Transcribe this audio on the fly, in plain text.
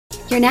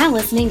You're now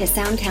listening to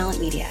Sound Talent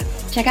Media.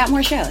 Check out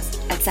more shows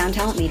at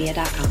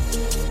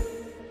soundtalentmedia.com.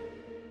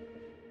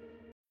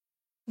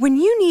 When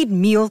you need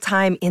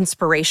mealtime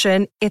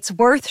inspiration, it's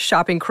worth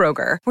shopping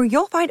Kroger, where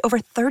you'll find over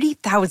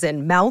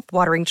 30,000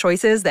 mouth-watering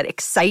choices that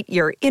excite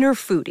your inner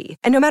foodie.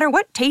 And no matter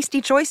what tasty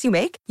choice you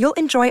make, you'll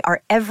enjoy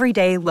our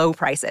everyday low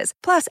prices,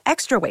 plus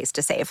extra ways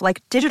to save,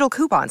 like digital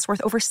coupons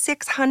worth over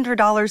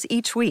 $600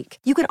 each week.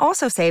 You can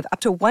also save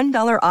up to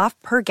 $1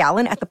 off per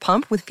gallon at the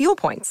pump with fuel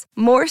points.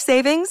 More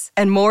savings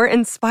and more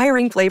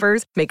inspiring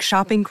flavors make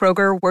shopping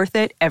Kroger worth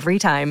it every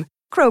time.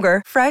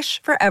 Kroger,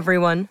 fresh for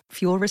everyone.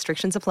 Fuel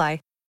restrictions apply.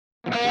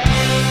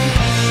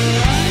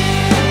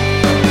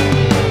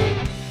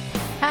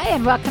 Hi,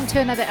 and welcome to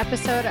another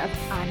episode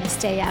of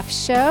Honest AF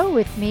Show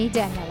with me,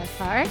 Daniela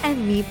Clark.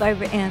 And me,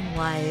 Barbara Ann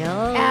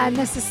Wild. And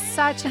this is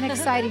such an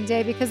exciting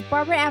day because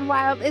Barbara Ann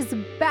Wild is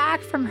back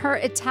from her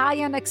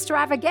Italian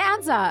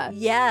extravaganza.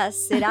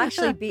 Yes, it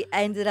actually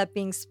ended up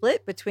being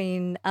split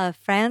between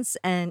France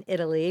and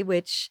Italy,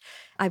 which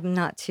I'm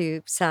not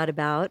too sad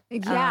about.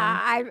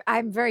 Yeah,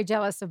 I'm very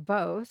jealous of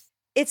both.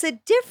 It's a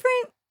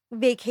different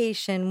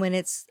vacation when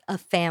it's a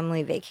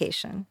family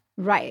vacation.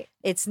 Right.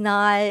 It's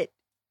not,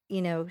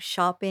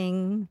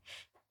 shopping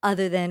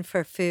other than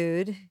for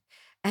food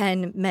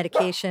and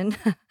medication.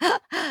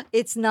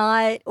 It's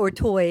not, or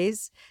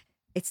toys.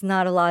 It's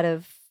not a lot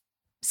of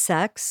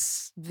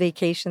sex,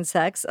 vacation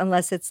sex,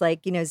 unless it's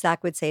like,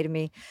 Zach would say to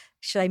me,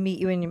 should I meet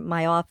you in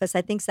my office?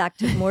 I think Zach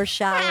took more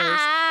showers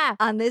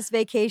on this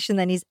vacation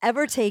than he's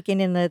ever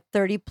taken in the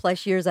 30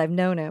 plus years I've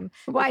known him.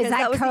 Why is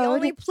that was code? The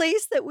only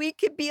place that we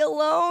could be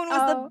alone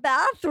was the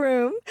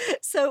bathroom.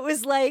 So it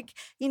was like,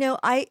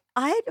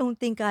 I don't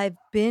think I've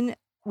been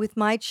with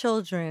my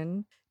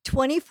children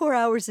 24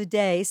 hours a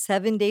day,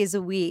 7 days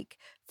a week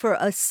for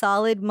a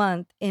solid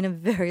month in a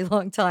very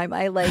long time.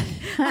 I'm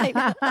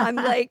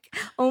like,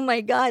 oh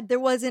my God, there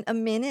wasn't a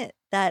minute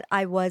that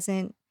I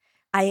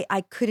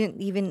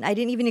didn't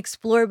even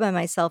explore by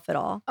myself at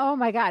all. Oh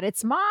my God,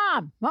 it's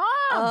mom.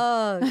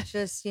 Oh,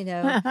 just,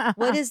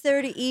 what is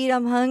there to eat?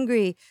 I'm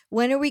hungry.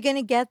 When are we going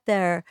to get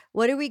there?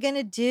 What are we going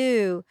to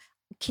do?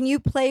 Can you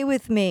play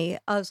with me?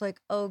 I was like,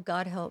 oh,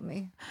 God help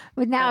me.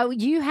 But now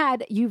you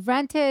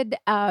rented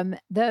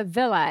the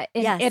villa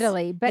in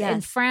Italy, but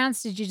in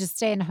France, did you just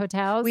stay in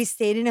hotels? We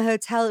stayed in a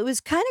hotel. It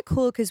was kind of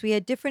cool because we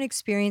had different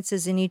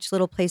experiences in each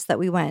little place that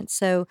we went.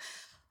 So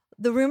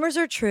the rumors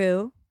are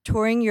true.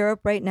 Touring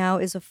Europe right now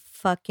is a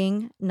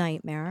fucking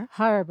nightmare.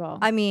 Horrible.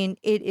 I mean,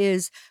 it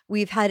is.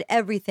 We've had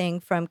everything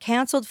from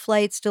canceled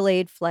flights,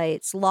 delayed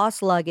flights,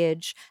 lost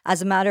luggage.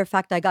 As a matter of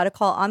fact, I got a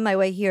call on my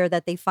way here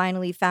that they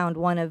finally found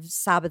one of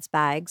Sabbath's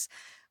bags,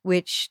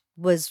 which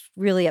was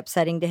really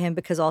upsetting to him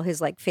because all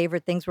his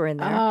favorite things were in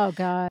there. Oh,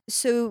 God.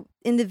 So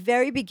in the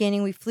very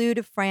beginning, we flew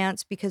to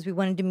France because we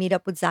wanted to meet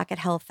up with Zach at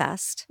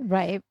Hellfest.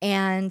 Right.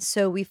 And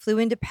so we flew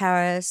into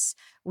Paris.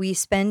 We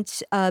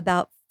spent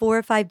about 4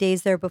 or 5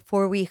 days there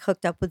before we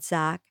hooked up with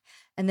Zach.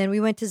 And then we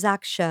went to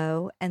Zach's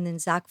show. And then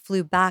Zach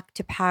flew back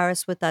to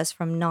Paris with us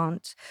from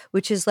Nantes,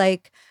 which is I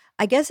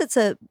guess it's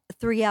a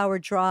 3-hour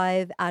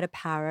drive out of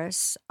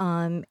Paris,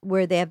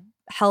 where they have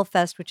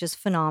Hellfest, which is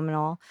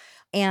phenomenal.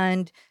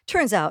 And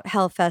turns out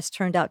Hellfest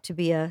turned out to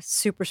be a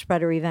super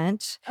spreader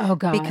event. Oh,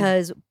 God.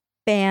 Because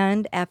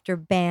band after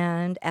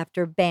band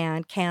after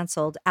band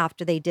canceled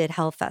after they did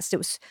Hellfest.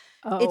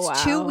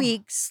 It's 2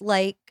 weeks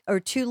or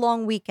 2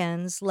 long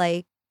weekends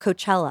like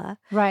Coachella.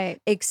 Right.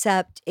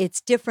 Except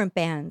it's different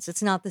bands.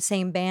 It's not the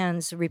same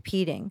bands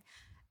repeating.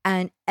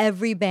 And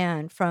every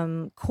band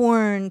from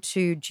Korn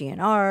to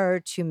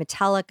GNR to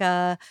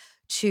Metallica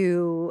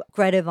to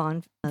Greta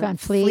Van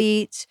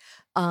Fleet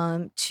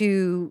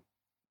to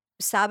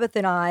Sabbath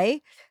and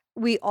I,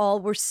 we all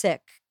were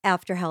sick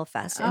after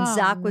Hellfest. And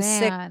Zach was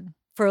sick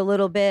for a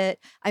little bit.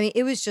 I mean,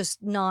 it was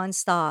just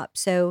nonstop.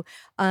 So,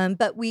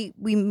 but we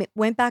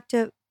went back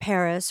to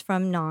Paris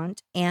from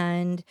Nantes,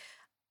 and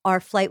our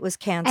flight was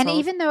canceled. And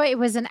even though it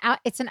was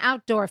it's an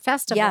outdoor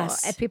festival,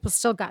 yes, people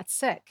still got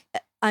sick.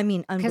 I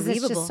mean, unbelievable.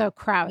 Because it's just so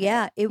crowded.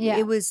 Yeah,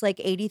 it was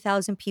like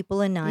 80,000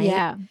 people a night.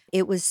 Yeah.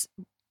 It was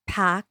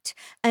packed.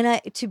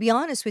 And to be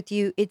honest with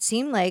you, it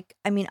seemed like,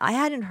 I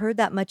hadn't heard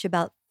that much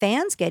about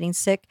fans getting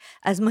sick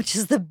as much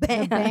as the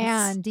bands. The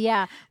band,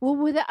 yeah. Well,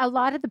 were a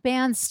lot of the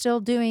bands still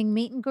doing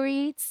meet and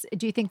greets?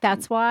 Do you think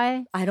that's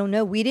why? I don't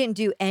know. We didn't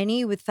do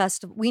any with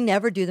festival. We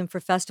never do them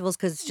for festivals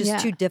because it's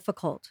just too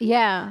difficult.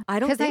 Yeah, I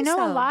don't think so. Because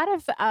I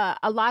know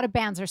a lot of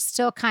bands are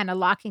still kind of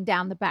locking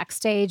down the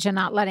backstage and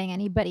not letting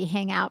anybody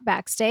hang out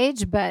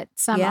backstage, but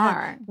some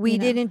are. We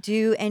didn't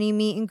do any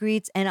meet and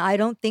greets, and I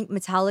don't think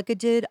Metallica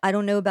did. I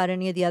don't know about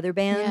any of the other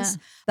bands,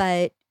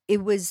 but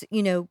it was,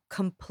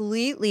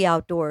 completely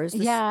outdoors.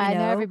 I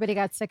know everybody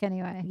got sick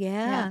anyway.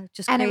 Yeah.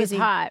 Just and crazy. it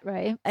was hot,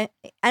 right? And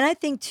I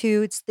think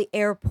too, it's the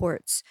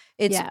airports.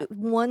 It's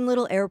one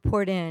little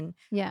airport in,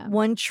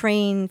 one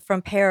train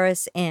from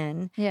Paris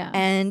in,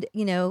 and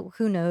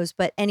who knows?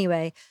 But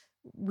anyway,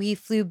 we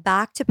flew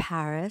back to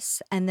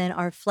Paris, and then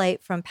our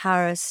flight from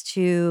Paris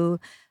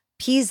to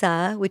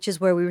Pisa, which is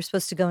where we were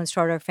supposed to go and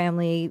start our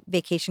family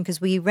vacation, because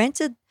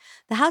the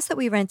house that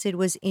we rented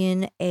was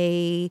in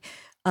a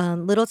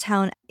little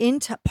town in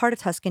part of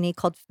Tuscany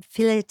called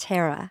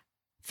Filaterra.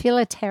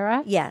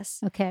 Filaterra? Yes.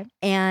 Okay.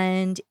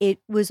 And it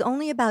was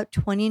only about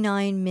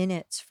 29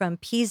 minutes from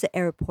Pisa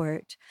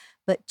airport,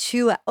 but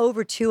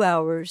over 2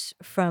 hours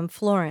from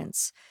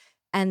Florence.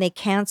 And they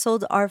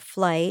canceled our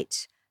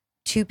flight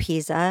to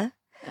Pisa.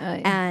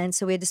 And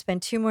so we had to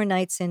spend 2 more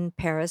nights in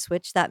Paris,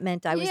 which that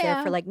meant I was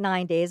there for like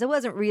 9 days. I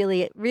wasn't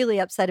really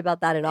upset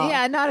about that at all.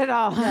 Yeah, not at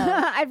all.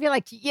 No. I'd be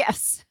like,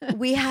 yes.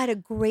 We had a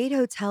great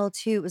hotel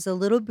too. It was a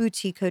little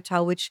boutique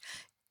hotel, which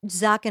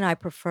Zach and I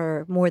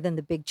prefer more than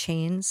the big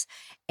chains.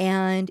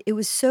 And it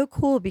was so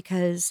cool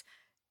because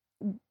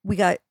we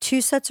got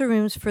 2 sets of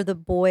rooms for the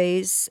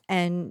boys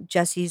and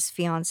Jesse's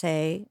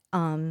fiance.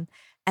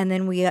 And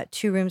then we got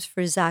 2 rooms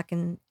for Zach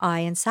and I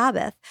and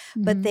Sabbath.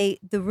 But the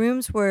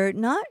rooms were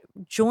not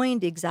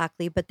joined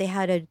exactly, but they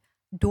had a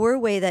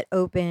doorway that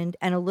opened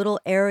and a little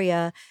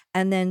area.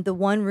 And then the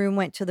one room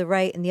went to the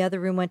right and the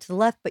other room went to the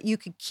left, but you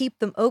could keep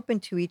them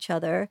open to each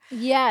other.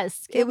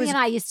 Yes. Gilby and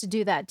I used to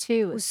do that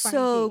too. It was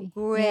so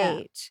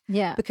great.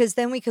 Yeah. Because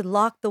then we could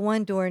lock the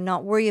one door and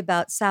not worry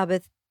about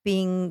Sabbath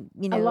being,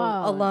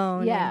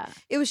 alone. Yeah. And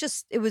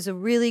it was a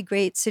really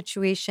great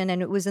situation.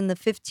 And it was in the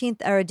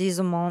 15th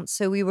arrondissement.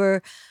 So we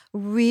were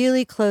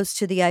really close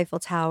to the Eiffel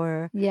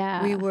Tower.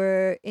 Yeah. We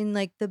were in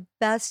like the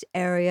best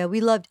area.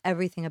 We loved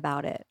everything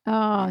about it.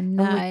 Oh, nice.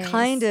 And we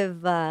kind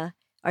of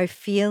are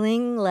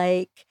feeling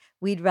like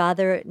we've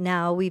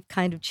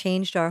kind of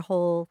changed our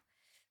whole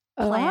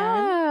plan.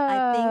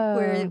 I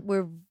think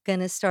we're going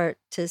to start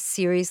to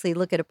seriously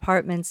look at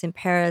apartments in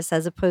Paris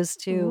as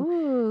opposed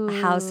to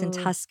a house in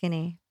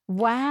Tuscany.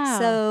 Wow.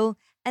 So,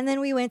 and then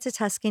we went to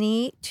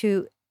Tuscany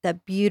to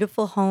that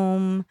beautiful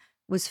home,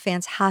 was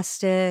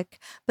fantastic.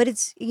 But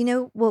it's,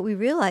 what we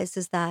realized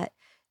is that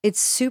it's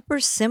super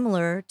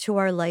similar to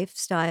our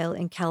lifestyle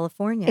in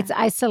California. It's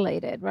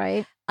isolated,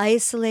 right?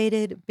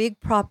 Isolated, big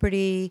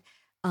property.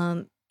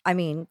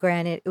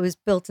 Granted, it was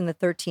built in the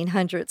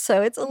 1300s,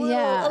 so it's a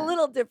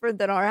little different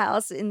than our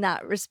house in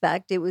that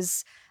respect. It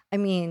was,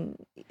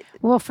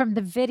 well, from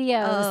the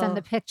videos and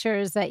the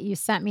pictures that you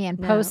sent me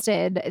and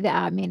posted,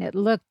 it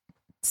looked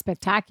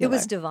spectacular. It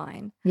was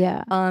divine.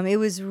 Yeah. It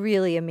was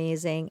really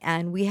amazing,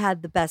 and we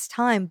had the best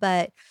time.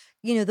 But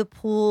the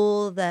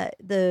pool,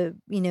 the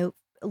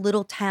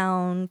little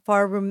town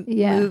far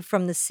removed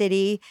from the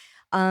city,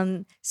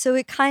 so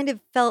it kind of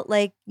felt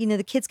like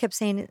the kids kept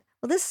saying,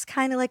 well, this is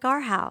kind of like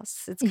our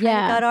house. It's kind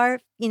of got our,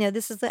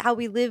 this is how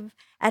we live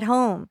at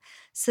home.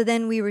 So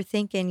then we were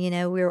thinking,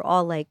 we were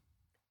all like,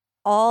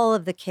 all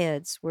of the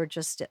kids were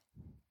just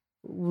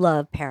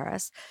love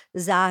Paris.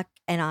 Zach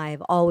and I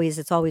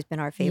it's always been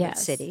our favorite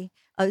city.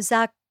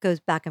 Zach goes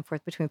back and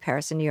forth between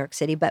Paris and New York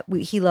City, but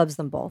he loves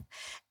them both.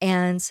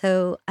 And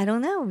so I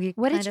don't know.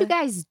 What did you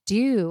guys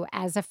do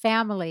as a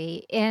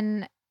family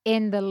in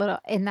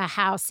the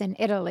house in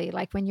Italy?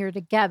 Like when you're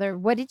together,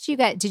 what did you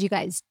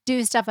guys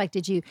do stuff? Like,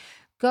 did you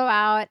go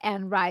out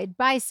and ride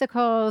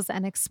bicycles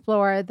and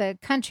explore the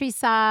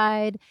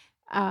countryside?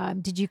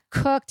 Did you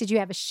cook? Did you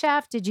have a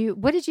chef?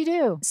 What did you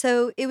do?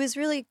 So it was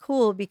really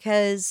cool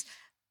because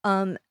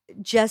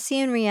Jesse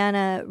and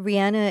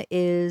Rihanna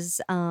is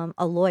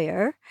a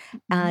lawyer,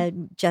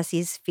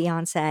 Jesse's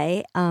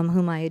fiance,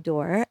 whom I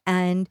adore.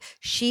 And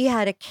she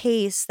had a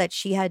case that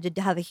she had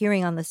to have a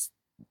hearing on this,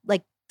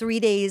 like 3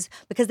 days,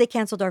 because they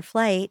canceled our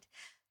flight.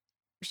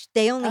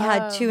 They only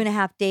had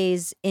 2.5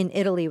 days in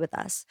Italy with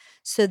us.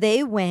 So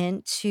they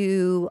went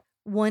to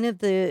one of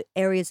the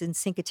areas in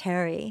Cinque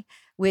Terre,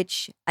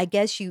 which I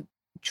guess you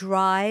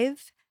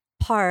drive,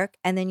 park,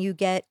 and then you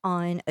get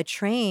on a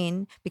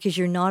train because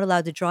you're not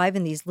allowed to drive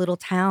in these little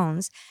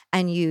towns,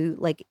 and you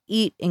like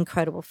eat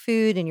incredible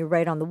food and you're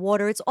right on the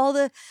water. It's all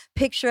the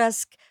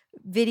picturesque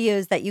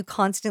videos that you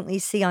constantly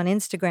see on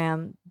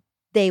Instagram.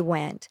 They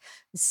went.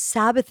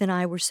 Sabbath and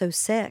I were so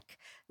sick.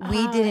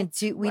 We didn't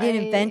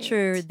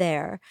venture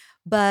there,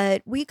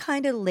 but we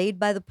kind of laid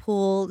by the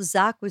pool.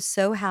 Zach was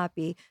so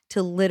happy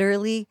to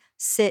literally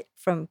sit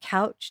from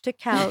couch to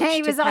couch.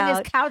 He was on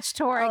his couch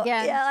tour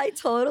again. Yeah,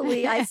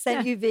 I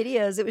sent you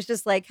videos. It was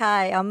just like,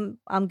 hi,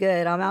 I'm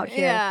good. I'm out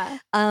here.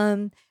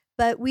 Yeah.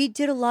 But we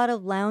did a lot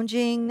of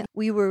lounging.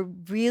 We were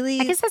really...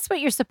 I guess that's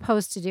what you're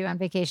supposed to do on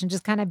vacation,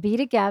 just kind of be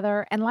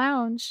together and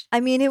lounge.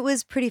 It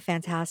was pretty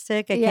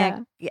fantastic.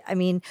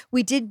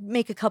 We did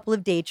make a couple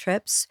of day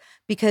trips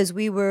because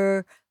we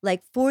were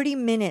like 40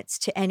 minutes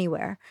to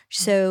anywhere.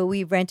 So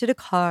we rented a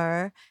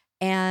car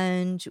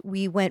and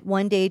we went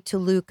one day to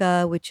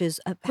Lucca, which is...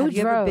 have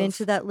you ever been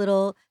to that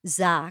little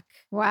Zach?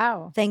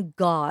 Wow. Thank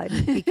God,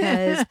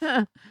 because...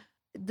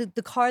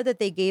 The car that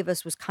they gave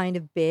us was kind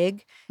of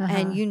big,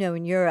 and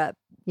in Europe,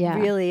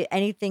 really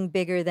anything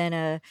bigger than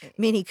a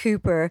Mini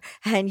Cooper,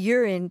 and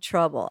you're in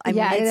trouble.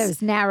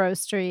 Those narrow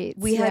streets.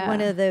 We had one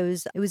of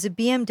those. It was a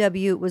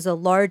BMW. It was a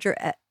larger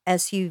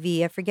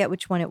SUV. I forget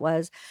which one it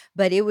was,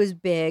 but it was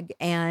big.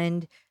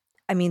 And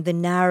I mean, the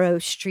narrow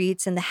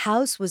streets, and the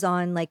house was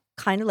on like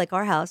kind of like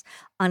our house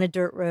on a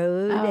dirt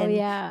road, Oh, and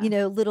yeah.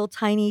 little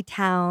tiny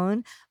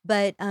town.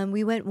 But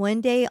we went one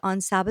day on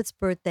Sabbath's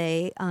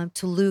birthday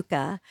to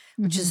Lucca,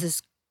 which is Mhm.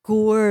 this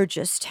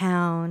gorgeous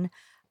town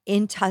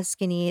in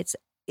Tuscany.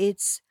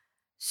 It's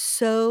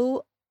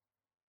so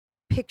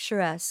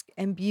picturesque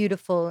and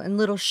beautiful, and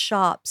little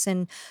shops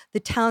and the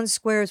town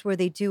squares where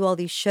they do all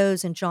these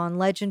shows. And John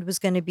Legend was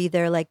going to be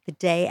there like the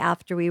day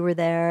after we were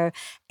there,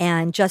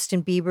 and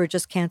Justin Bieber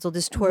just canceled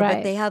his tour. But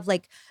Right. they have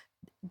like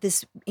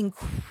this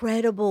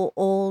incredible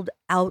old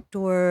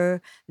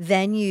outdoor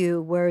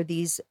venue where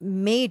these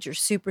major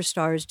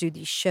superstars do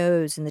these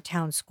shows in the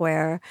town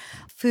square.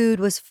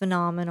 Food was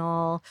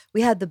phenomenal.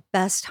 We had the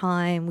best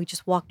time. We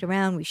just walked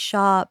around, we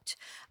shopped.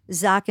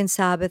 Zach and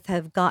Sabbath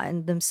have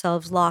gotten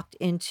themselves locked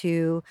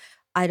into,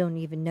 I don't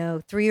even know,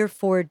 3 or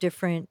 4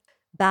 different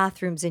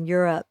bathrooms in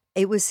Europe.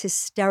 It was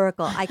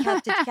hysterical. I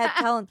kept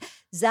telling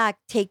Zach,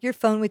 take your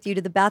phone with you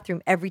to the bathroom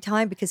every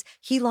time, because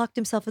he locked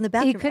himself in the You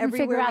bathroom couldn't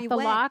everywhere figure out we the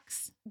went,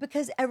 locks?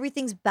 because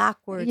everything's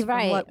backwards You're from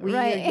right, what we are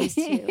right. used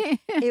to.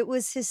 It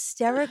was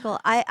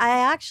hysterical. I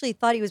actually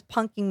thought he was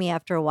punking me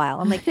after a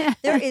while. I'm like,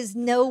 there is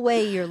no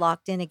way you're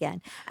locked in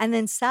again. And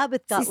then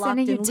Sabbath Is got he locked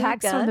sending you in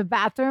texts from Lucca. the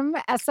bathroom?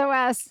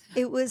 SOS.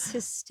 It was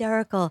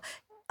hysterical.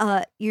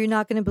 You're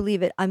not going to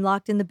believe it. I'm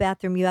locked in the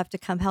bathroom. You have to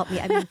come help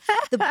me. I mean,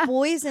 the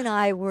boys and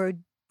I were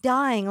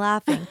dying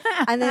laughing.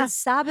 And then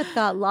Sabbath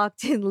got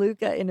locked in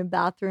Lucca in a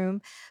bathroom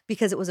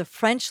because it was a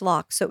French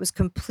lock. So it was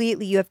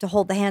completely, you have to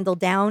hold the handle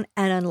down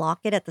and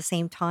unlock it at the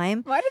same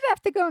time. Why did they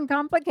have to go and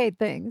complicate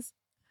things?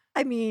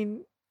 I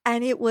mean,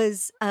 and it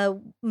was a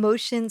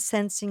motion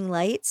sensing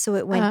light. So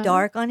it went Uh-huh.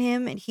 dark on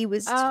him, and he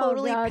was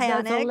totally God,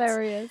 panicked. That's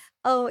hilarious.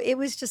 Oh, it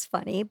was just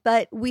funny.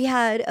 But we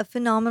had a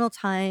phenomenal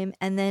time.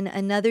 And then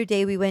another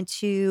day we went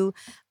to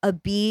a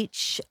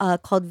beach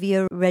called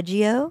Via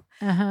Reggio,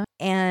 Uh-huh.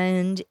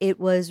 and it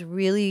was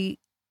really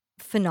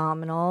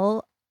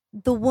phenomenal.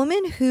 The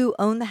woman who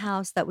owned the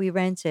house that we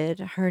rented,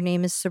 her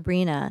name is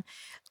Sabrina.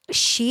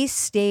 She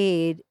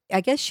stayed, I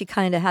guess she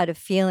kind of had a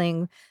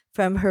feeling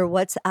from her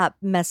WhatsApp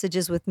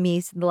messages with me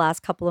the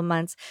last couple of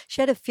months.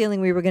 She had a feeling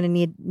we were going to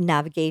need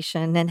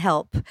navigation and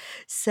help.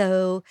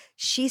 So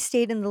she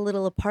stayed in the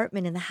little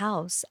apartment in the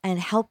house and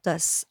helped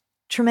us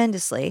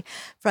tremendously,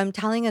 from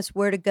telling us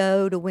where to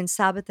go to when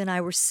Sabbath and I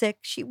were sick.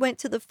 She went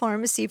to the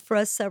pharmacy for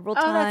us several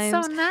Oh, times.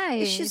 that's so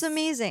nice. She's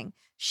amazing.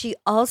 She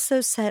also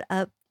set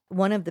up,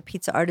 one of the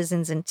pizza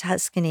artisans in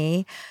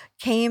Tuscany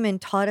came and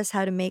taught us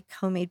how to make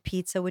homemade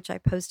pizza, which I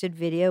posted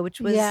video,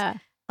 which was Yeah.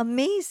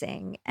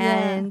 amazing. Yeah.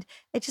 And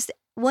it just,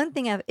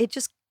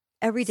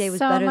 every day was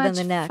So better than much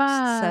the next.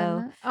 So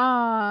fun.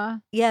 Aw.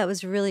 yeah, it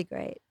was really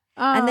great.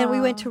 And then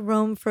we went Aw. to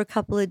Rome for a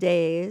couple of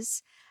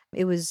days.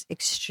 It was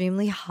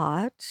extremely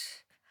hot.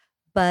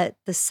 But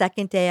the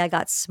second day I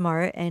got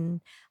smart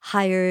and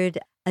hired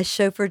a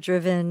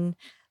chauffeur-driven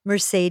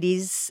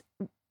Mercedes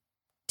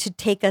to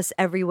take us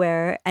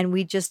everywhere. And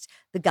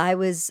the guy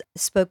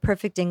spoke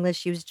perfect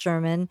English. He was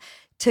German,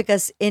 took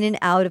us in and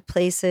out of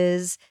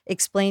places,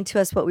 explained to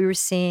us what we were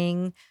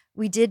seeing.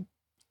 We did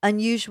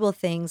unusual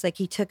things, like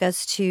he took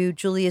us to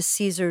Julius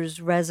Caesar's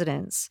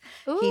residence.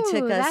 He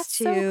took Ooh, us that's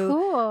to so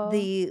cool.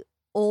 the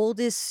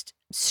oldest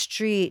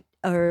street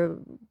or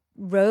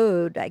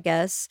road, I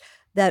guess,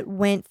 that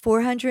went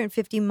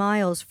 450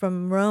 miles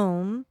from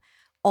Rome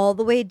all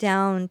the way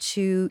down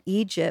to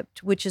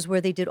Egypt, which is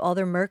where they did all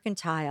their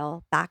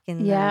mercantile back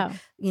in Yeah.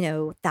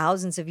 the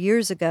thousands of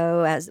years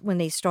ago, as when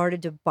they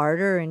started to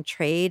barter and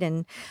trade.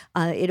 And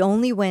it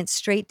only went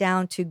straight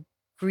down to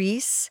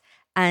Greece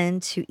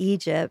and to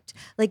Egypt.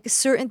 Like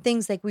certain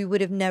things like we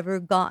would have never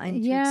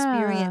gotten to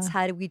experience Yeah.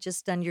 had we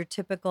just done your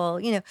typical,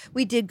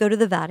 we did go to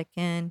the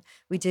Vatican.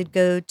 We did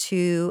go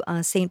to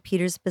St.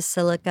 Peter's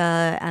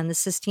Basilica and the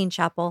Sistine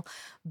Chapel.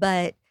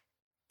 But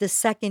the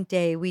second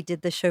day we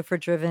did the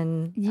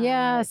chauffeur-driven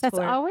Yes, that's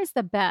tour. always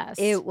the best.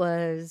 It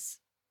was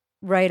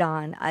right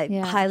on. I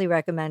Yeah. highly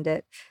recommend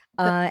it.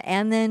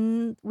 And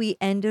then we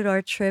ended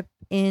our trip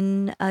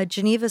in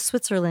Geneva,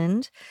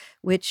 Switzerland,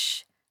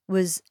 which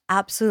was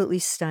absolutely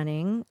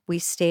stunning. We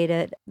stayed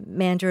at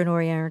Mandarin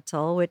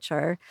Oriental, which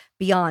are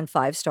beyond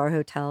 5-star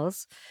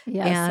hotels.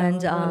 Yes,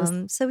 And so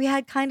it is. so we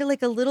had kind of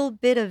like a little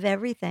bit of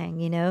everything,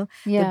 the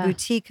Yeah.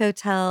 boutique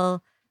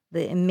hotel,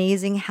 the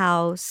amazing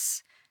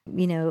house,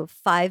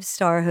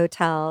 5-star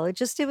hotel. It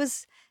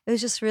was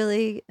just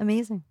really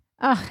amazing.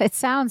 Oh, it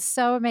sounds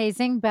so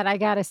amazing, but I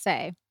gotta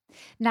say,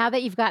 now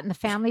that you've gotten the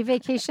family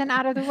vacation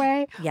out of the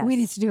way, we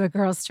need Yes. to do a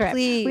girls trip.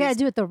 We gotta Please.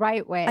 do it the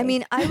right way. I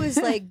mean, I was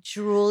like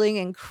drooling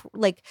and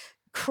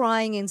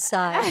crying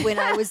inside when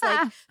I was like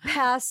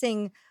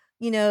passing,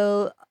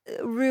 Rue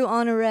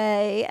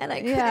Honoré, and I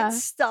couldn't Yeah.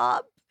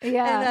 stop. And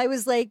yeah. I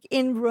was like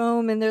in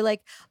Rome, and they're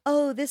like,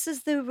 "Oh, this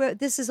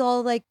is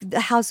all like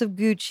the House of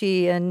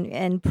Gucci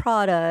and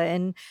Prada,"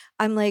 and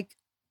I'm like,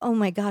 "Oh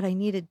my God, I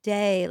need a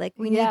day. Like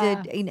we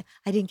Yeah. needed.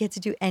 I didn't get to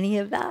do any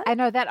of that." I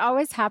know that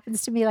always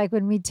happens to me. Like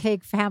when we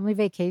take family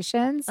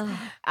vacations, Ugh.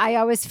 I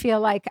always feel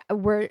like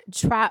we're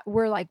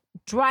like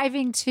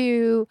driving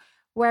to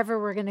wherever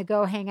we're going to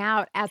go hang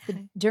out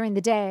during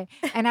the day.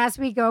 And as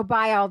we go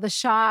by all the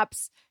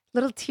shops,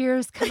 little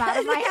tears come out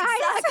of my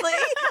eyes. Exactly.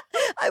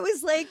 I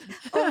was like,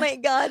 oh my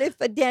God, if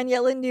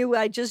Daniela knew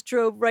I just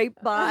drove right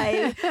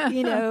by,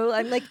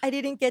 I'm like, I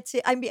didn't get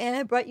to, and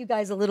I brought you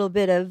guys a little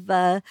bit of,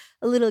 a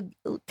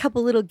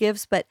couple little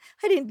gifts, but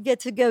I didn't get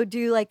to go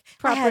do like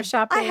proper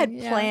shopping. I had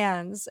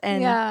plans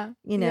and,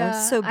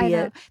 so be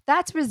it.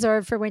 That's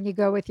reserved for when you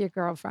go with your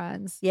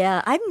girlfriends.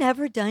 Yeah. I've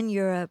never done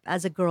Europe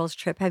as a girls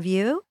trip. Have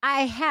you?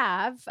 I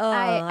have. Oh,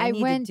 I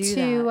went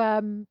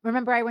to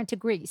remember I went to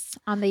Greece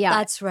on the yacht.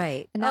 That's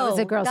right. And that was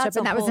a girls trip.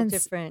 And that was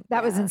different.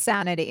 That was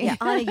insanity. Yeah,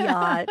 on a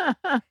yacht.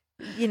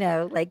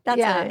 Like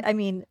that's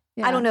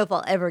I don't know if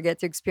I'll ever get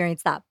to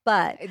experience that,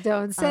 but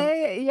don't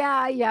say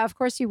yeah, of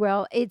course you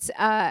will. It's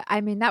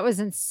that was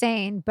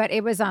insane, but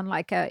it was on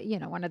like a,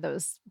 one of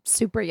those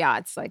super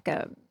yachts, like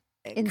a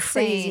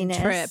insane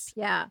trip.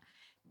 Yeah.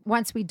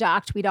 Once we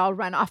docked, we'd all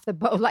run off the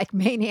boat like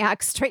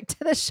maniacs straight to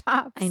the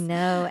shops. I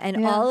know.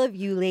 And all of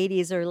you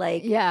ladies are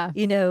like,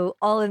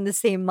 all in the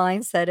same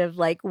mindset of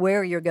like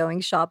where you're going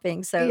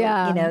shopping. So,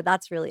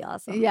 that's really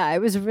awesome. Yeah, it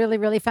was really,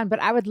 really fun.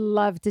 But I would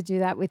love to do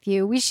that with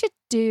you. We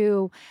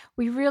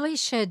really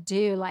should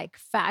do like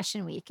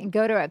Fashion Week and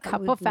go to a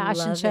couple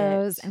fashion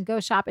shows and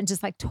go shop and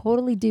just like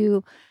totally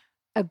do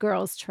a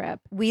girls trip.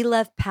 We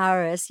left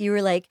Paris. You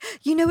were like,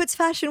 it's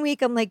Fashion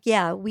Week. I'm like,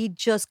 yeah, we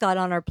just got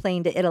on our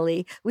plane to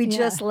Italy. We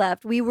just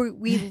left. We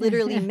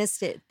literally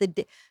missed it.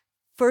 The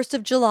 1st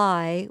of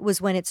July was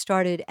when it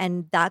started.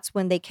 And that's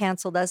when they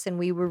canceled us and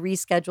we were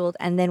rescheduled.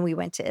 And then we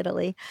went to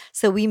Italy.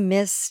 So we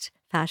missed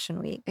Fashion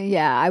Week.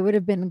 Yeah, I would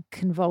have been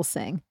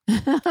convulsing.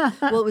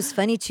 Well, it was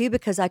funny too,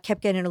 because I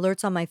kept getting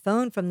alerts on my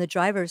phone from the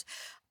drivers.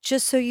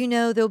 Just so you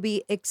know, there'll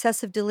be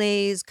excessive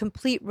delays,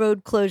 complete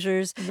road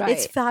closures. Right.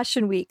 It's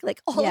Fashion Week.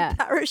 Like all of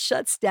Paris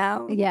shuts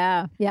down.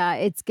 Yeah.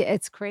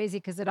 It's crazy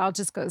because it all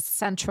just goes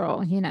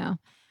central,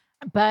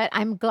 But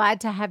I'm glad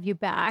to have you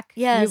back.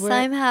 Yes,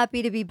 I'm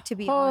happy to be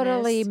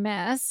totally honest.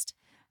 Missed.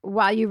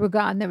 While you were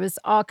gone, there was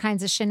all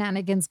kinds of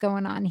shenanigans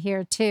going on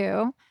here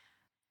too.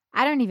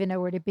 I don't even know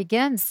where to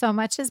begin. So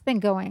much has been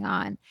going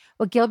on.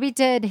 Well, Gilby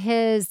did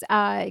his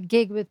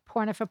gig with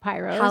Porno for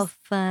Pyros. How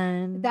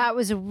fun. That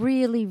was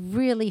really,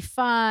 really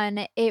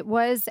fun. It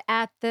was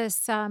at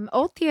this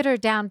old theater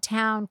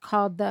downtown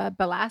called the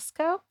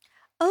Belasco.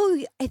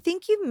 Oh, I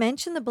think you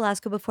mentioned the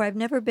Belasco before. I've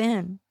never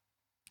been.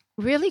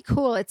 Really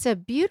cool. It's a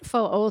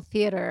beautiful old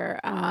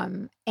theater.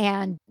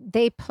 And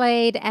they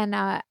played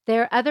and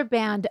their other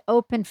band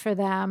opened for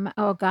them.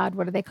 Oh, God,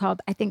 what are they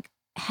called? I think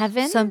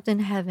Heaven? Something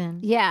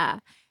Heaven. Yeah.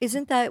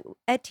 Isn't that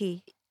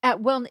Etty?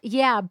 Well,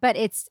 yeah, but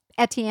it's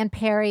Etty and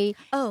Perry.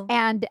 Oh.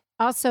 And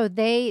also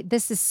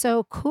this is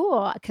so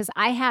cool because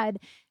I had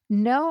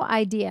no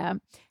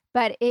idea,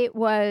 but it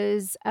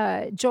was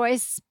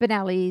Joyce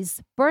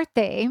Spinelli's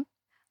birthday.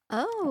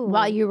 Oh.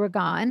 While you were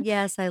gone.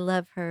 Yes, I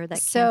love her, that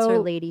cancer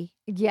lady.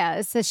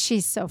 Yes,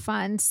 she's so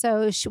fun.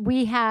 So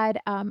we had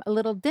a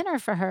little dinner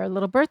for her, a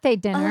little birthday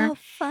dinner. Oh,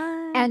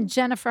 fun. And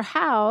Jennifer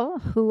Howell,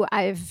 who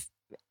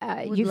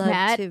you've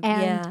met,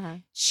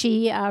 and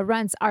she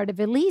runs Art of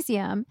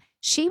Elysium.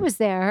 She was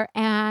there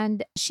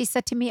and she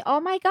said to me,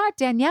 oh my God,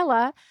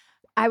 Daniela,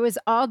 I was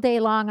all day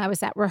long. I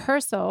was at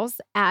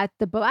rehearsals at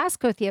the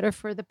Belasco Theater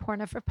for the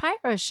Porno for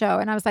Pyros show.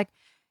 And I was like,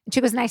 she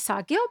goes, and I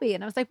saw Gilby.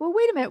 And I was like, well,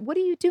 wait a minute. What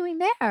are you doing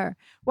there?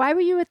 Why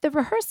were you at the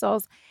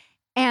rehearsals?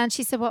 And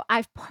she said, well,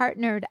 I've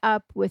partnered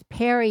up with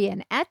Perry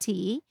and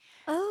Etty.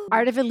 Oh.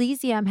 Art of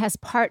Elysium has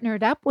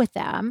partnered up with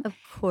them. Of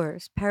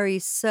course.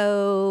 Perry's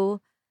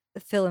so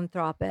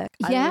philanthropic.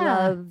 Yeah.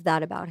 I love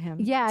that about him.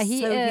 Yeah,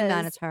 he so is.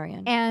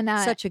 Humanitarian. And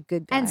such a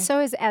good guy. And so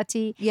is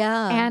Etty.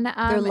 Yeah. And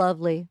they're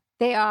lovely.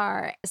 They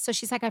are. So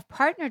she's like, I've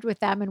partnered with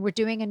them and we're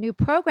doing a new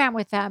program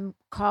with them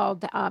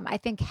called, I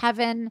think,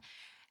 Heaven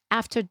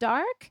After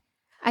Dark.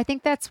 I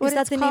think that's what it's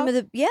called. Is that the name of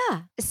the,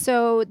 yeah.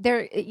 So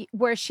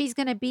where she's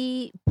going to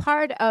be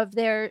part of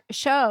their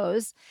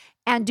shows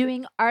and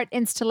doing art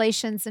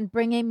installations and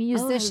bringing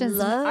musicians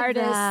and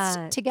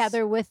artists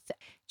together with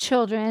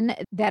children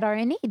that are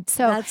in need.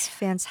 So that's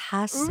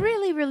fantastic.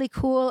 Really, really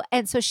cool.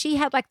 And so she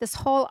had like this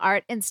whole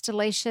art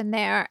installation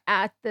there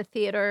at the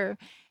theater.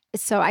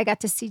 So I got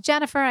to see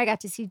Jennifer. I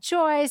got to see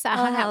Joyce. I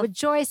hung out with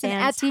Joyce and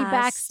Etty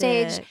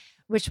backstage,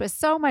 which was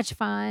so much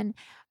fun.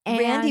 And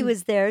Randy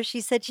was there.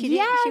 She said she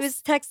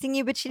was texting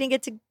you, but she didn't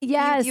get to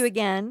meet you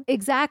again.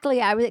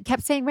 Exactly. I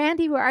kept saying,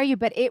 Randy, where are you?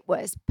 But it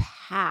was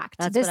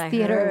packed. This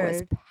theater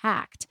was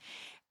packed.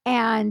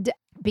 And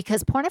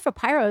because Porno for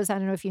Pyros, I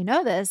don't know if you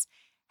know this,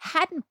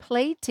 hadn't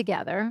played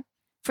together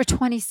for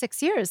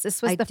 26 years.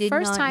 This was the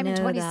first time in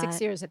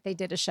 26 years that they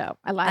did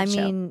a live show.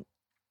 I mean,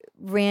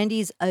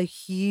 Randy's a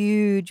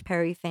huge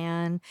Perry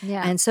fan.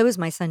 Yeah. And so is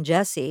my son,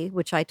 Jesse,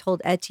 which I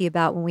told Etty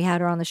about when we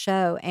had her on the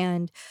show.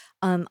 And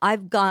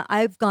I've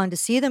gone to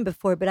see them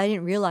before, but I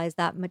didn't realize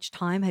that much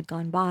time had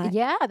gone by.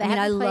 Yeah.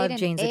 I love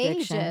Jane's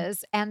Addiction.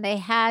 And they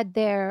had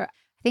I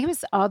think it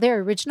was all their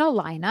original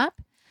lineup.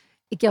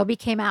 Gilby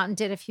came out and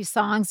did a few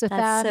songs with them.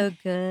 That's so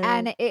good.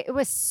 And it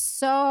was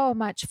so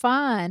much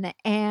fun.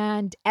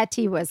 And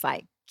Etty was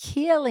like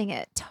killing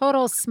it.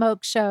 Total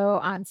smoke show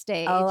on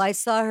stage. Oh, I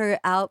saw her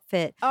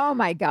outfit. Oh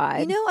my God.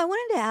 You know, I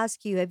wanted to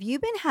ask you, have you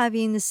been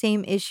having the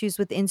same issues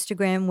with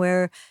Instagram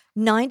where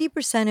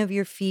 90% of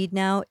your feed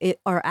now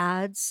are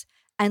ads?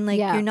 And like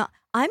Yeah.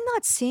 I'm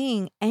not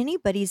seeing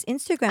anybody's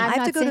Instagram. I'm I have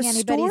not to go to seeing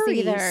anybody's stories.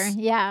 either.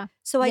 Yeah.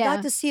 So I Yeah.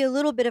 got to see a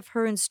little bit of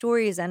her in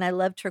stories, and I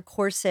loved her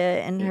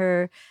corset and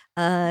her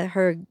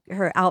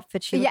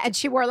outfit. She Yeah. looked And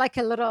she wore like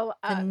a little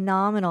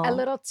phenomenal. a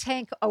little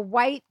tank, a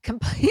white,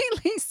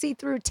 completely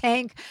see-through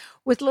tank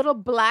with little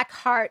black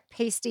heart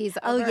pasties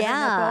Oh over her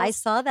yeah, I nipples.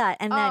 saw that,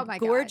 and Oh my that God.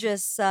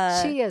 gorgeous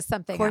She is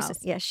something corset.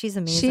 else. Yeah, she's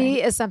amazing.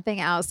 She is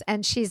something else.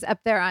 And she's up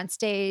there on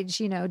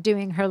stage, you know,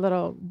 doing her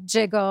little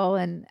jiggle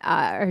and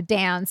her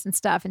dance and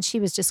stuff. And she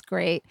was just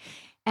great.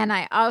 And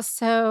I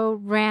also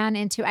ran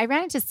into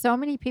so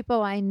many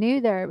people I knew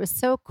there. It was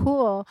so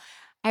cool.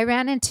 I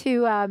ran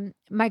into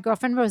my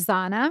girlfriend,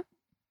 Rosanna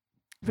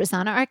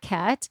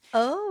Arquette.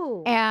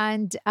 Oh,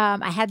 And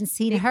I hadn't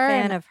seen big her.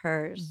 fan of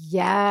hers.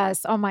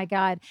 Yes. Oh my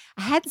God.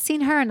 I hadn't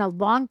seen her in a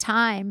long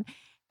time.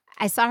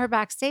 I saw her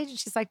backstage and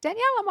she's like,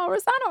 Danielle, I'm all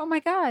Rosanna. Oh my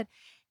God.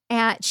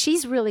 And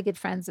she's really good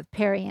friends with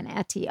Perry and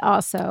Etty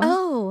also.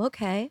 Oh,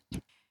 okay.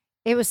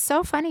 It was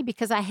so funny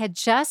because I had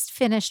just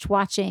finished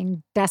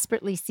watching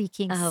Desperately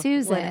Seeking Oh,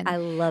 Susan. I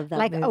love that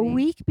like movie. a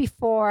week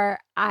before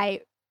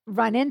I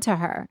run into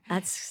her.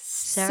 That's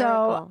So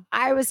hysterical.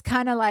 I was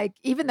kind of like,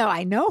 even though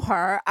I know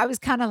her, I was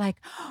kind of like,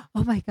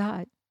 oh my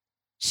God,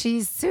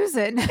 she's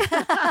Susan.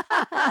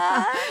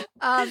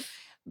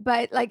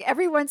 But like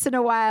every once in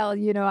a while,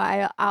 you know,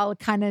 I'll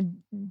kind of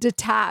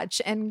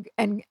detach and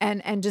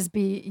just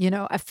be, you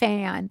know, a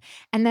fan.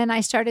 And then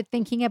I started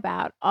thinking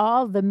about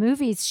all the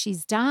movies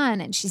she's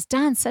done, and she's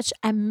done such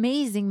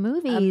amazing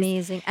movies.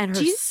 Amazing. And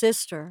her Do you-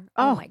 sister.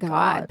 Oh my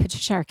God,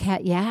 Patricia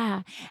Arquette,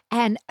 yeah.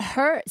 And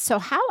her, so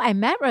how I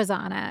met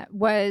Rosanna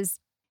was,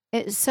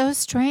 it's so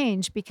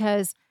strange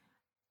because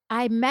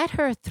I met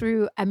her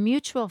through a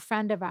mutual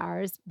friend of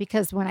ours,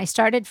 because when I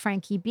started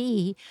Frankie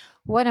B,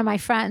 one of my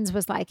friends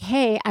was like,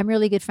 hey, I'm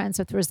really good friends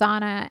with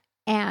Rosanna,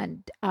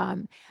 and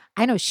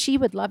I know she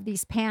would love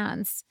these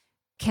pants.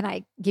 Can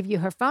I give you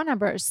her phone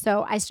number?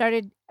 So I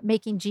started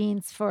making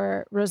jeans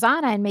for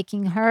Rosanna and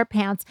making her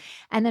pants.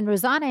 And then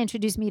Rosanna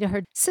introduced me to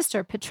her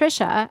sister,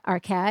 Patricia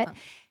Arquette,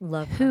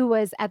 Love her. who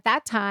was at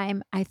that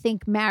time, I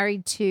think,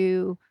 married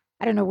to,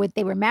 I don't know what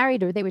they were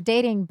married or they were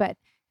dating, but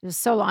it was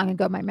so long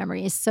ago. My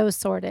memory is so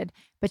sordid.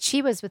 But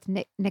she was with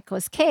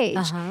Nicolas Cage.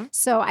 Uh-huh.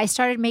 So I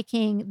started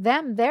making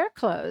them their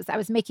clothes. I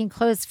was making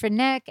clothes for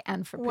Nick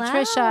and for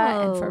Patricia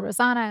and for Wow.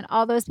 Rosanna and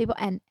all those people.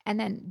 And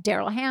then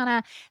Daryl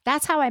Hannah.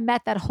 That's how I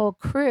met that whole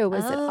crew.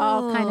 Was it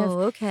all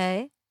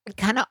okay.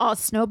 kind of all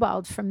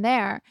snowballed from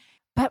there.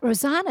 But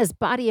Rosanna's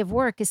body of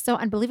work is so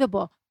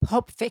unbelievable.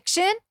 Pulp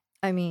Fiction.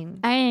 I mean,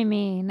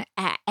 And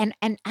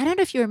I don't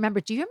know if you remember.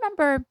 Do you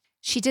remember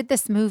she did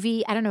this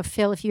movie? I don't know,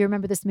 Phil, if you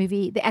remember this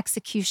movie, The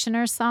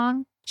Executioner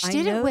Song. She I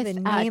did know it with the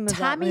name of that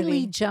Tommy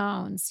Lee movie.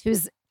 Jones,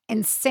 who's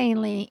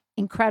insanely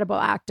incredible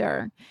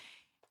actor.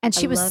 And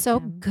she I was love so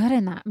him. good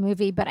in that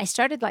movie. But I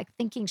started like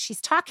thinking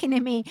she's talking to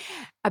me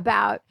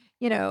about,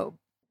 you know,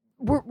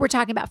 we're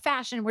talking about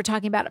fashion, we're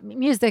talking about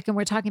music, and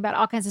we're talking about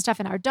all kinds of stuff.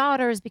 And our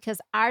daughters, because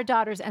our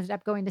daughters ended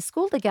up going to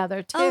school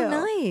together too. Oh,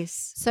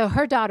 nice. So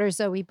her daughter,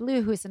 Zoe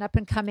Blue, who's an up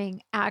and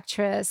coming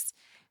actress,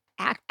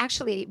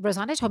 actually,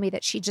 Rosanna told me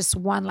that she just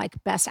won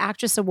like Best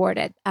Actress Award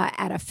at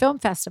a film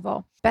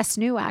festival, Best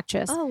New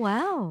Actress. Oh,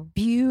 wow.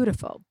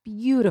 Beautiful,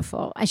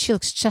 beautiful. And she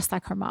looks just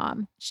like her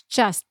mom. She's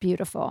just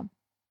beautiful.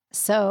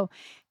 So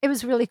it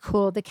was really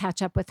cool to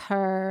catch up with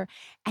her.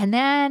 And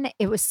then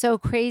it was so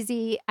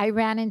crazy. I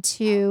ran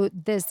into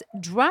this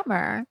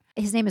drummer.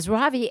 His name is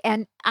Ravi,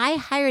 and I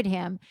hired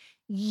him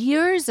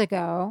years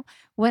ago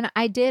when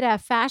I did a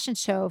fashion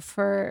show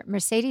for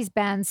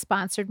Mercedes-Benz,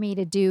 sponsored me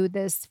to do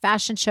this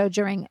fashion show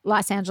during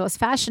Los Angeles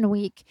Fashion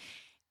Week.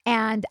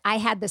 And I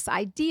had this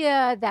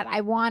idea that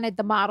I wanted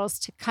the models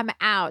to come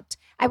out.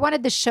 I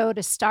wanted the show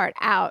to start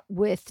out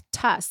with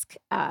Tusk,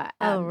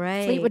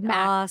 Right. Fleetwood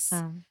Mac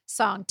Awesome.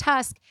 song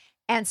Tusk.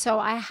 And so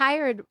I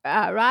hired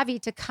Ravi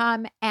to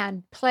come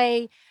and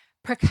play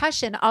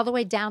percussion all the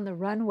way down the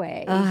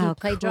runway. Oh, He how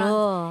played drums.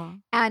 cool.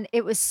 And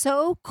it was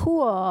so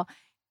cool.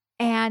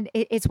 And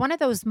it's one of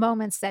those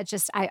moments that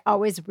just I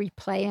always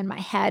replay in my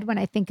head when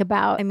I think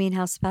about. I mean,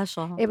 how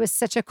special. It was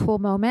such a cool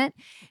moment.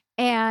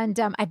 And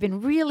I've been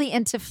really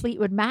into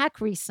Fleetwood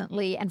Mac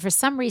recently. And for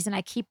some reason,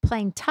 I keep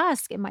playing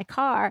Tusk in my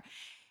car.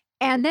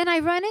 And then I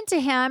run into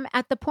him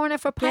at the Porno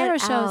for Pyro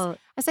Get shows. out.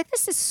 I was like,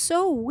 this is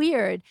so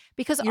weird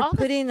because You're all the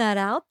putting that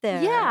out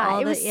there. yeah, all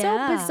it was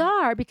so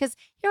bizarre because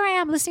here I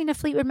am listening to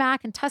Fleetwood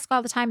Mac and Tusk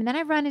all the time. And then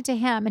I run into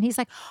him and he's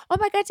like, oh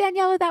my God,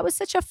 Daniela, that was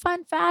such a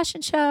fun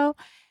fashion show.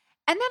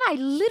 And then I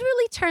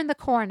literally turn the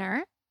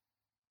corner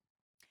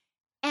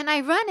and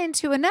I run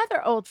into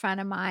another old friend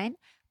of mine,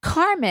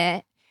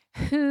 Carmit,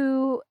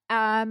 who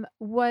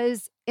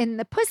was in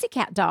the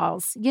Pussycat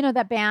Dolls. You know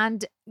that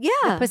band, Yeah.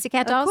 the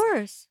Pussycat Dolls? Of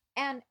course.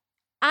 And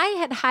I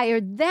had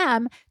hired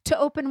them to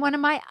open one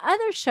of my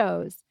other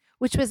shows,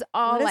 which was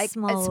all What a like, it's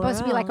small supposed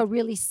to be like a world.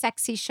 really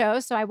sexy show.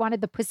 So I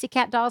wanted the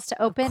Pussycat Dolls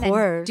to open and do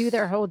course.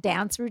 their whole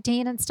dance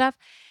routine and stuff.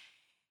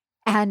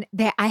 And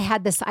I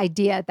had this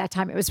idea at that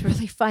time. It was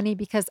really funny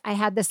because I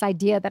had this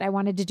idea that I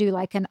wanted to do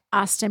like an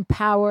Austin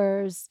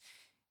Powers,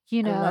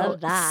 I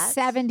love that.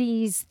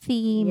 70s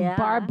theme, Yeah.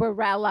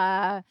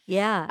 Barbarella,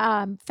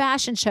 Yeah.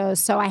 fashion shows.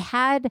 So I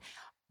had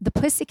the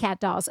Pussycat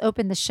Dolls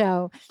open the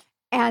show,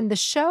 and the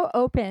show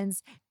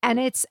opens, and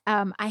it's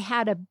I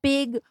had a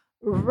big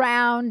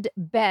round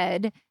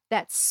bed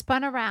that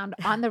spun around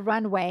on the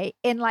runway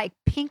in like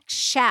pink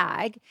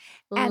shag,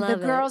 and the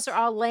Love girls it. are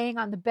all laying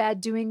on the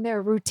bed doing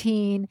their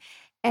routine,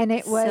 and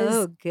it was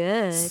so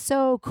good.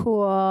 so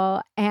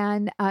cool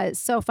and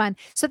so fun.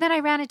 So then I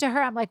ran into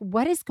her. I'm like,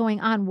 what is going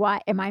on?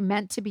 Why am I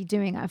meant to be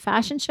doing a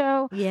fashion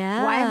show?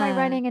 Yeah. Why am I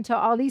running into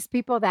all these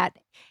people that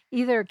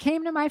either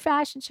came to my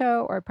fashion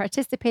show or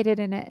participated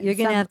in it? You're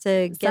gonna have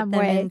to get some them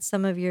way. in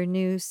some of your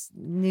new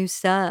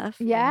stuff.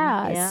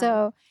 Yeah.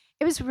 So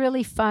it was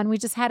really fun. We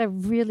just had a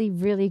really,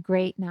 really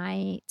great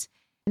night.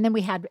 And then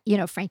we had,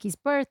 Frankie's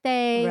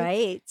birthday.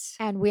 right.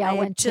 And we all I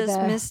went to just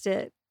the missed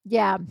it.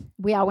 Yeah,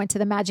 we all went to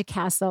the Magic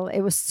Castle. It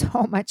was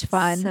so much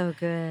fun. So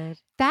good.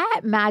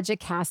 That Magic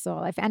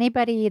Castle, if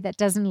anybody that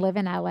doesn't live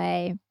in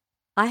LA,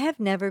 I have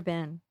never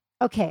been.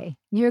 okay,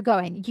 you're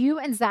going. You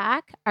and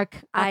Zach are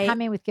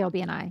coming with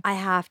Gilby and I. I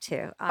have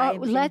to.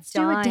 Let's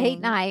do a date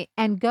night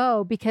and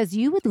go because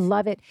you would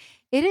love it.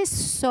 It is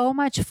so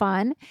much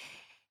fun.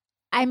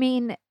 I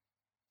mean,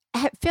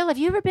 Phil, have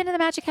you ever been to the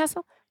Magic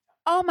Castle?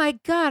 Oh my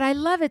God, I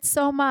love it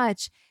so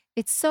much.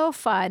 It's so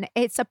fun.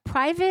 It's a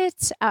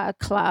private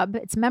club.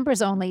 It's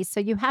members only. So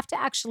you have to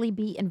actually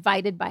be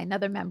invited by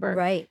another member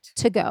Right.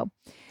 to go.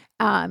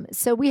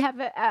 So we have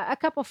a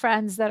couple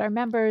friends that are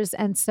members.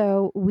 And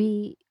so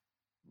we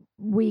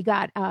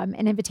got an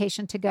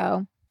invitation to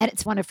go. And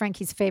it's one of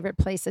Frankie's favorite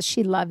places.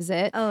 She loves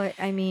it. Oh,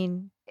 I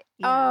mean,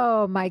 yeah.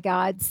 Oh my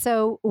God.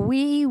 So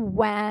we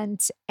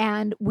went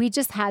and we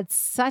just had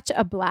such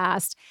a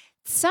blast.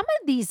 Some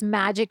of these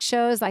magic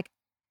shows, like,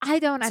 I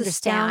don't It's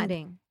understand.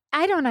 astounding.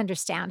 I don't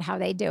understand how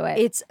they do it.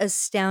 It's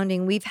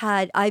astounding.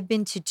 I've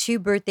been to 2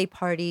 birthday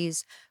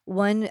parties.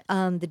 One,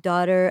 the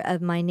daughter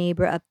of my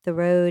neighbor up the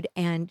road,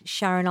 and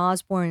Sharon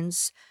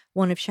Osbourne's,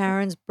 one of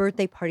Sharon's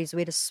birthday parties. We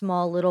had a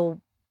small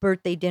little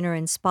birthday dinner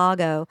in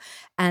Spago,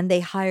 and they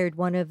hired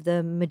one of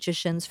the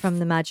magicians from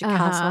the Magic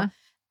Castle.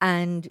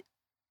 And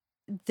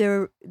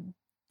they're,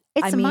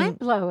 It's mean, mind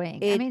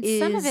blowing. I it mean,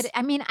 some of is it,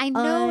 I mean, I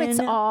know it's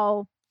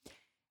all,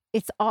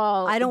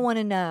 I don't want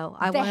to know.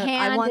 I The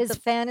hand want is- the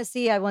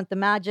fantasy. I want the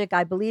magic.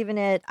 I believe in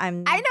it. I know,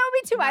 me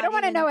too. I not don't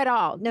want to even- know at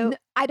all. No.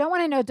 I don't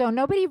want to know. Don't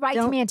nobody write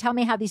to Don't- me and tell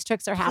me how these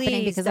tricks are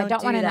happening Please because I don't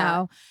don't want do to that.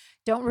 know.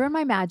 Don't ruin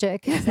my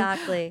magic.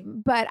 Exactly.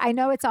 But I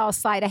know it's all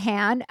sleight of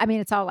hand. I mean,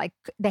 it's all like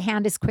the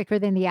hand is quicker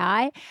than the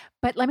eye.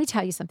 But let me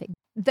tell you something.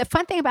 The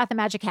fun thing about the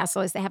Magic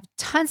Castle is they have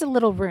tons of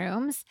little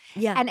rooms,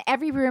 Yeah. and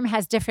every room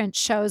has different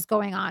shows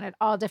going on at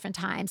all different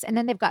times. And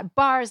then they've got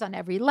bars on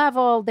every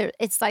level.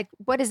 It's like,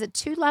 what is it,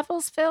 2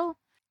 levels, Phil?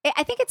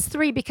 I think it's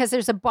 3 because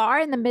there's a bar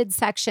in the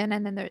midsection,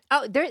 and then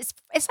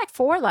it's like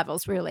 4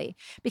 levels really,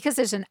 because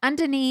there's an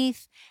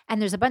underneath,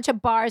 and there's a bunch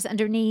of bars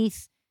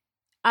underneath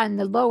on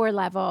the lower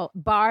level,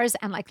 bars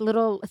and like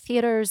little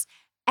theaters.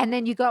 And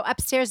then you go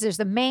upstairs, there's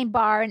the main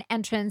bar and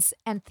entrance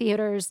and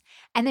theaters.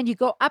 And then you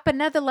go up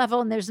another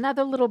level and there's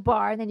another little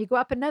bar. And then you go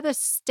up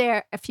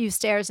a few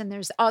stairs, and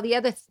there's all the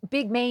other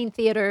big main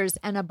theaters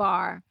and a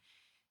bar.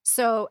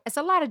 So it's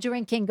a lot of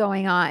drinking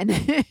going on.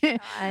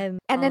 I'm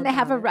And then all they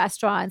have a about it.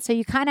 restaurant. So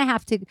you kind of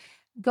have to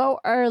go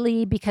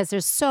early because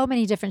there's so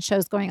many different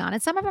shows going on.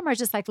 And some of them are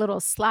just like little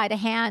sleight of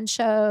hand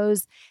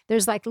shows.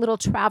 There's like little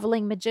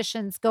traveling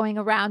magicians going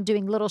around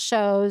doing little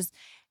shows,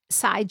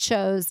 side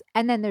shows.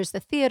 And then there's the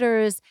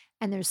theaters,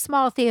 and there's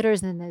small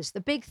theaters, and then there's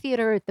the big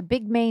theater, the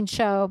big main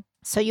show.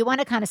 So you want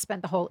to kind of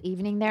spend the whole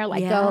evening there.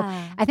 Like go,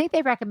 Yeah. I think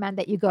they recommend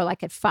that you go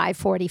like at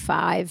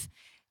 5:45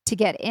 to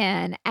get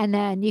in, and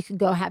then you can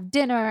go have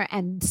dinner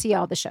and see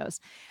all the shows.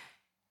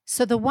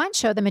 So the one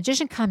show, the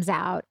magician comes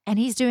out and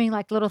he's doing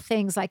like little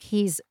things, like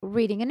he's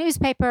reading a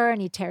newspaper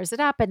and he tears it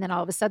up, and then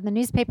all of a sudden the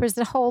newspaper is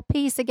the whole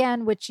piece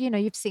again, which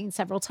you've seen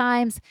several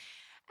times.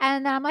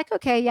 And I'm like,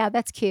 okay, yeah,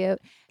 that's cute.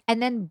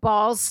 And then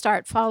balls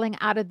start falling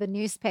out of the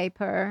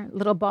newspaper,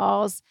 little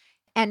balls.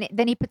 And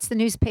then he puts the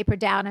newspaper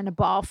down and a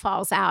ball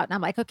falls out. And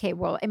I'm like, okay,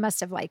 well, it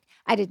must have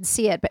I didn't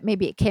see it, but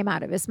maybe it came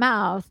out of his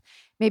mouth.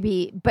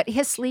 Maybe, but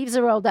his sleeves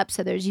are rolled up.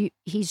 So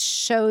he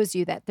shows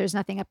you that there's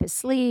nothing up his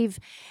sleeve.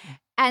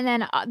 And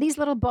then these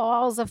little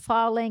balls are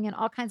falling and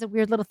all kinds of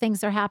weird little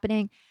things are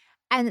happening.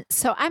 And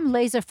so I'm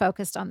laser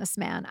focused on this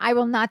man. I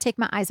will not take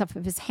my eyes off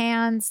of his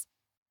hands.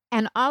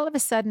 And all of a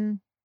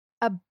sudden,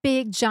 a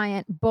big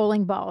giant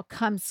bowling ball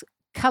comes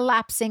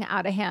collapsing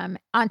out of him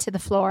onto the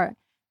floor.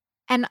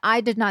 And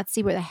I did not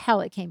see where the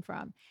hell it came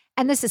from.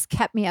 And this has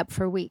kept me up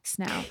for weeks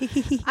now.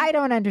 I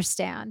don't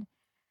understand.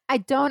 I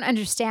don't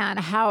understand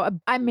how,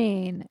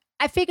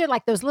 I figured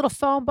like those little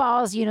foam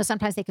balls,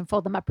 sometimes they can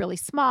fold them up really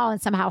small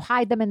and somehow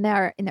hide them in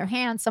their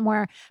hand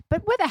somewhere.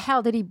 But where the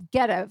hell did he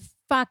get a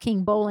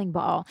fucking bowling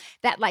ball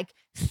that like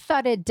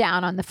thudded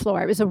down on the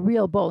floor. It was a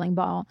real bowling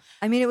ball.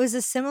 I mean, it was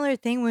a similar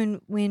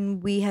thing when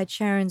we had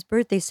Sharon's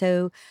birthday.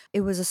 So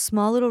it was a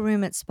small little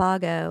room at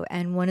Spago,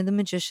 and one of the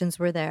magicians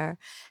were there,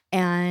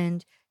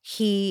 and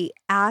he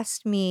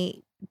asked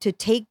me to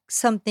take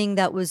something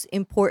that was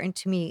important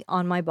to me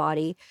on my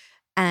body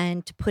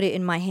and to put it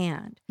in my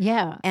hand.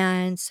 Yeah.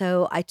 And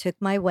so I took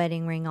my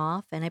wedding ring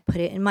off and I put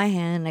it in my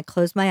hand and I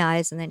closed my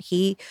eyes, and then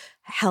he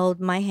held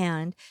my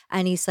hand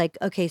and he's like,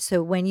 okay,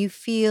 so when you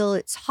feel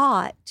it's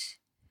hot,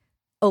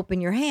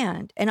 open your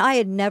hand. And I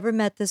had never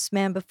met this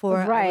man before.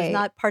 I was Right.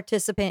 not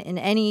participant in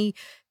any,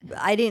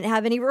 I didn't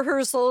have any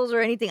rehearsals or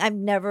anything.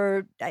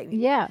 I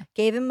Yeah.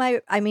 gave him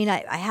I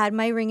had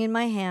my ring in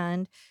my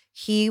hand.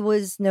 He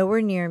was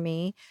nowhere near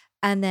me.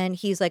 And then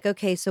he's like,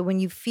 okay, so when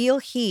you feel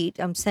heat,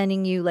 I'm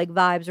sending you like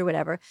vibes or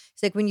whatever.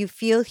 He's like, when you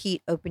feel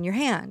heat, open your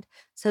hand.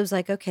 So I was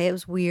like, okay, it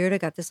was weird. I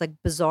got this like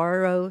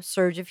bizarro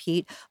surge of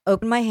heat.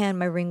 Opened my hand,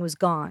 my ring was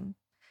gone.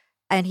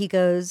 And he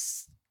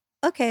goes,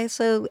 okay,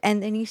 so,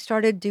 and then he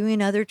started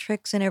doing other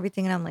tricks and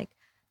everything. And I'm like,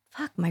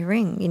 fuck, my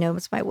ring,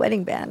 it's my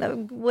wedding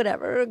band.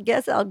 Whatever, I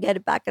guess I'll get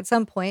it back at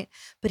some point.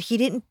 But he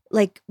didn't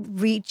like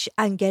reach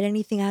and get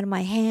anything out of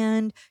my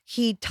hand.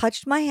 He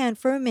touched my hand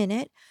for a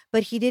minute,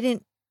 but he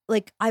didn't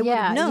like, I would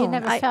have known. You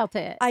never felt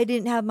it. I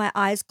didn't have my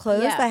eyes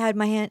closed. Yeah. I had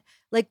my hand,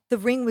 like the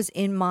ring was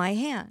in my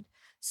hand.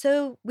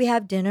 So we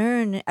have dinner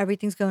and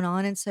everything's going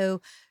on. And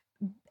so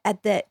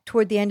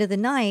toward the end of the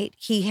night,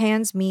 he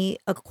hands me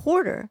a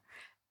quarter.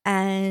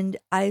 And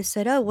I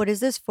said, oh, what is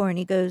this for? And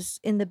he goes,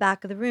 in the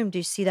back of the room, do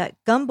you see that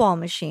gumball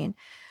machine?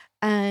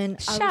 And I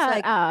was Shut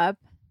like, up.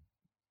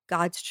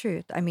 God's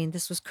truth. I mean,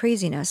 this was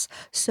craziness.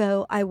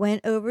 So I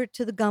went over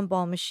to the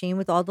gumball machine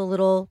with all the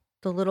little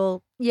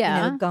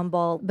Yeah.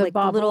 gumball, The like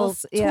the little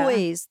baubles, yeah.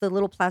 toys, the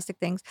little plastic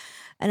things.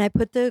 And I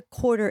put the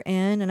quarter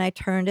in and I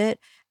turned it,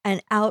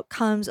 and out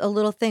comes a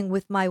little thing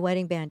with my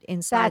wedding band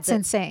inside. That's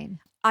insane.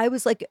 I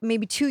was like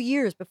maybe 2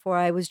 years before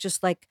I was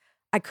just like,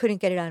 I couldn't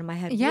get it out of my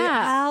head.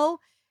 Yeah. How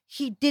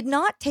he did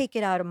not take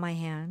it out of my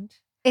hand.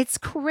 It's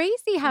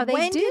crazy how they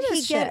When do did he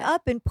this get shit.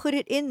 up and put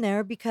it in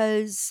there?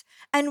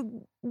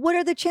 And what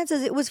are the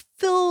chances it was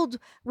filled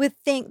with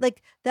things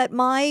like that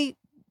my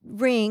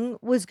ring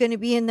was going to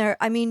be in there?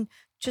 I mean,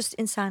 just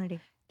insanity.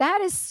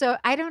 That is so,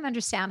 I don't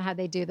understand how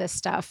they do this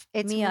stuff.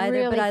 It's Me either,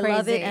 really but I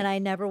love it crazy. and I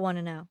never want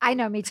to know. I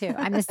know, me too.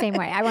 I'm the same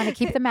way. I want to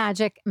keep the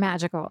magic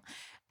magical.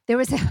 It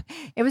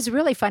was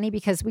really funny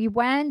because we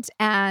went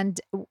and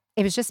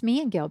it was just me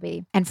and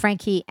Gilby and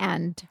Frankie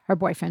and her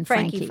boyfriend,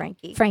 Frankie The and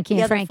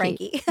other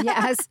Frankie. Frankie.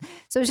 Yes.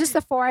 So it was just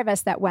the four of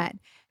us that went.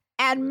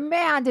 And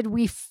man, did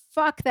we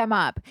fuck them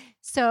up.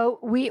 So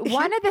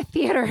one of the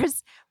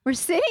theaters, we're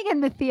sitting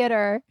in the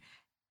theater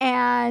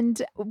and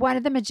one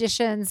of the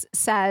magicians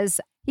says,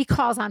 he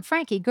calls on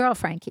Frankie, girl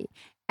Frankie,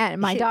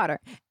 and my daughter,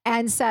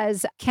 and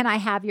says, can I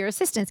have your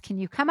assistance? Can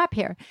you come up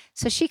here?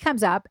 So she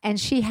comes up and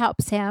she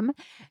helps him.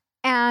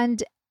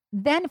 And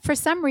then for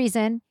some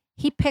reason,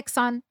 he picks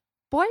on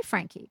boy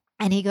Frankie.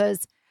 And he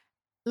goes,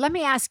 let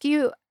me ask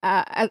you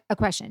a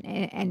question.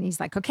 And he's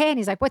like, okay. And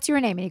he's like, what's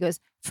your name? And he goes,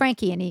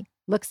 Frankie. And he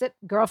looks at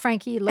girl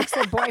Frankie, looks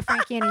at boy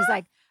Frankie, and he's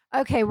like,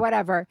 okay,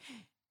 whatever.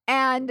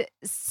 And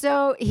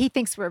so he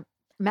thinks we're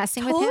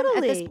messing with him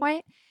at this Totally.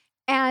 point.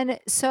 And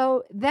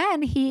so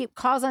then he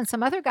calls on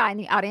some other guy in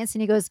the audience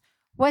and he goes,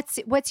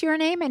 what's your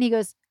name? And he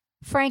goes,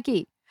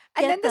 Frankie.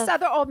 And then this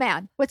other old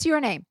man, what's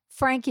your name?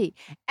 Frankie.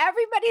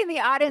 Everybody in the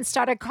audience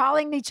started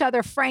calling each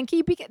other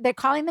Frankie. They're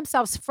calling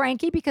themselves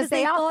Frankie because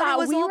they all it thought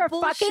was we all were fucking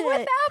with bullshit.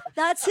 them.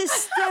 That's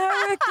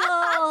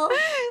hysterical.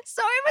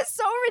 So it was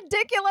so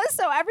ridiculous.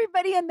 So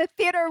everybody in the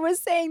theater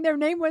was saying their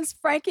name was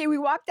Frankie. We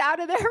walked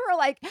out of there. We're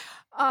like,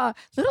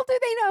 little do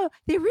they know,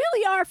 they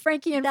really are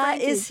Frankie and That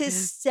Frankie. is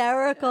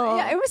hysterical.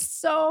 Yeah, it was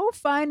so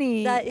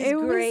funny. That is it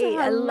great. Was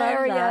I love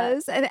that.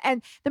 hilarious.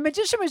 And the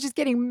magician was just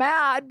getting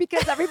mad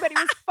because everybody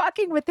was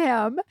fucking with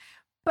him.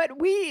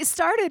 But we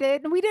started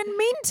it and we didn't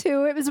mean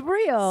to. It was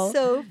real.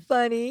 So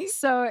funny.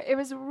 So it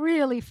was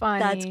really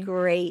funny. That's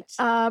great.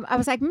 I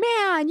was like,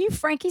 man, you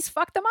Frankies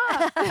fucked them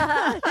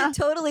up.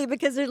 Totally,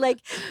 because they're like,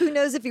 who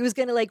knows if he was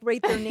going to like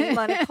write their name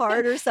on a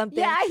card or something.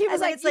 Yeah, he was And then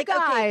like, it's "You like,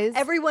 okay, guys."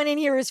 everyone in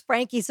here is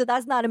Frankie, so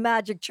that's not a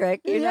magic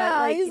trick. You're yeah, not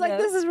like, he's you like, know,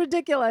 this is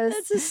ridiculous.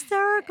 That's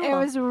hysterical. It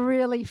was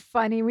really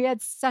funny. We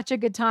had such a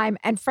good time.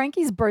 And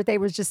Frankie's birthday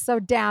was just so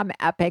damn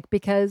epic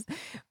because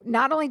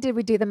not only did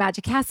we do the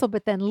Magic Castle,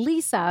 but then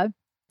Lisa,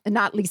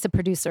 not Lisa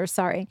producer,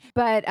 sorry,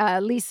 but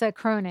Lisa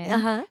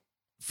Cronin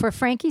for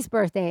Frankie's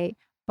birthday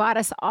bought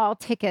us all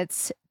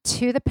tickets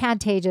to the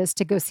Pantages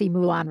to go see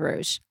Moulin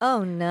Rouge.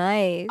 Oh,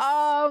 nice.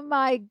 Oh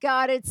my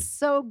God, it's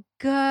so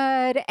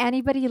good.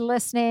 Anybody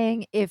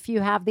listening, if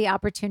you have the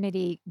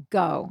opportunity,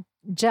 go.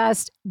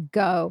 Just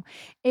go.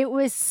 It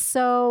was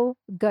so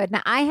good.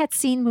 Now, I had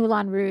seen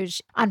Moulin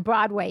Rouge on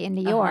Broadway in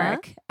New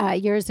York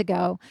years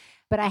ago,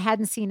 but I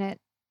hadn't seen it.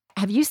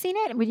 Have you seen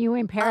it? Were you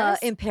in Paris?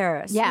 In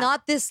Paris. Yeah.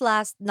 Not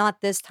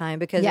this time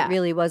because Yeah. it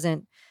really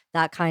wasn't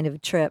that kind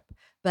of trip.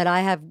 But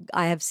I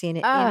have seen it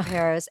in Ugh.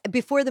 Paris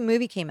before the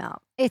movie came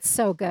out. It's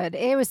so good.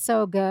 It was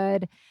so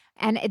good.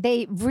 And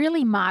they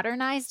really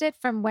modernized it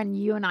from when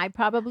you and I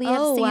probably have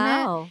Oh, seen it.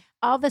 wow.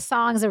 All the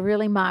songs are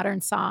really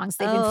modern songs.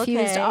 They've Oh,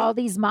 infused okay. all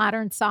these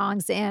modern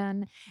songs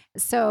in.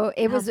 So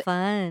it How was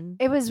fun.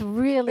 it was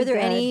really Are there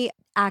good. any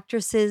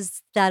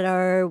actresses that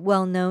are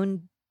well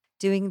known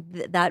doing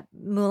that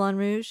Moulin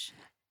Rouge?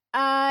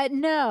 No.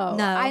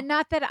 No.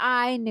 Not that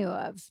I knew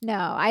of. No,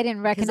 I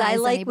didn't Because recognize I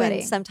like anybody.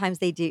 when sometimes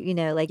they do,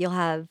 like you'll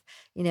have,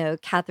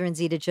 Catherine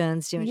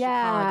Zeta-Jones doing Yeah,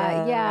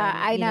 Chicago. yeah,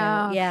 and, I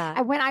know. Yeah.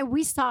 And when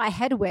we saw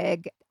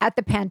Hedwig at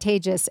the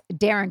Pantages,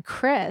 Darren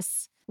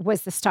Criss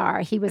was the star.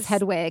 He was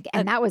Hedwig,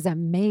 and that was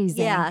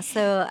amazing. Yeah.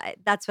 So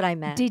that's what I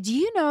meant. Did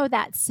you know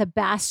that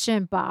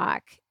Sebastian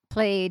Bach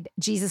played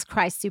Jesus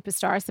Christ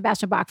Superstar?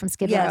 Sebastian Bach from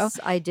Skid Row. Yes,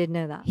 I did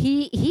know that.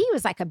 He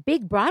was like a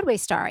big Broadway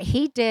star.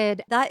 He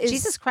did That is,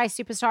 Jesus Christ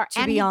Superstar, to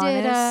and be he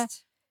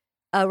honest,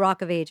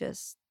 Rock of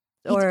Ages.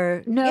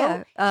 Or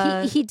no,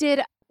 yeah, he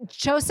did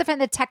Joseph and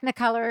the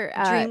Technicolor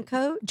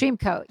Dreamcoat.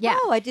 Dreamcoat. Yeah,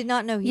 Oh, I did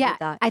not know he yeah. did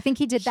that. I think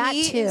he did that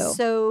He too. is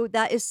so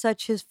that is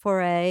such his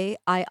foray.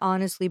 I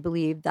honestly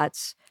believe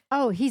that's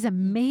Oh, he's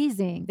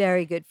amazing.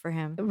 very good for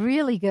him.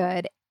 Really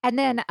good. And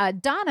then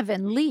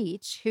Donovan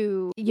Leitch,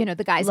 who,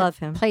 the guys Love I've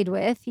him. played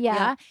with. Yeah.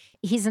 Yeah.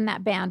 He's in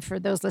that band for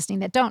those listening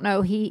that don't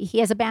know. He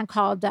has a band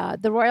called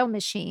The Royal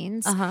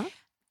Machines. Uh-huh.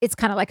 It's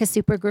kind of like a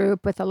super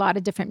group with a lot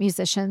of different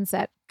musicians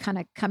that kind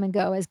of come and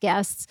go as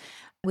guests.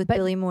 With But-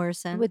 Billy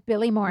Morrison. With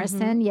Billy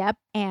Morrison, yep.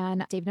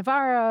 And Dave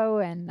Navarro.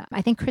 And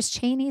I think Chris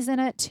Chaney's in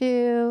it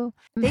too.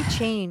 they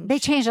change. They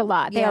change a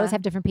lot. They Yeah. always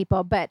have different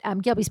people. But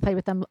Gilby's played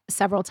with them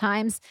several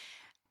times.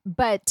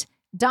 But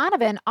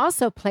Donovan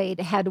also played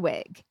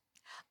Hedwig.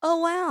 Oh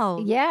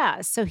wow.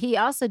 Yeah. So he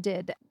also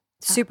did.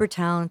 Super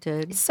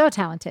talented. So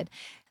talented.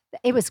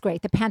 It was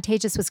great. The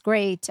Pantages was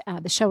great.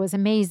 The show was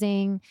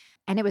amazing.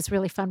 And it was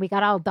really fun. We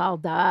got all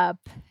dolled up.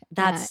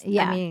 That's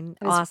yeah. I mean,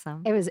 It was-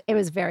 awesome. It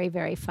was very,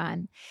 very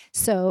fun.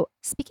 So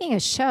speaking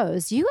of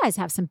shows, you guys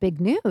have some big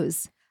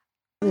news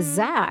with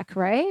Zach,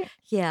 right?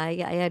 Yeah, I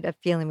had a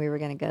feeling we were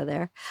going to go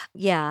there.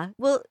 Yeah.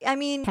 Well, I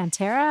mean,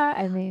 Pantera.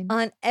 I mean,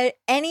 on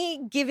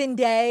any given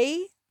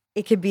day,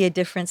 it could be a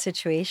different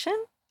situation.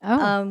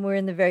 We're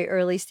in the very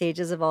early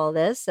stages of all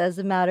this. As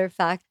a matter of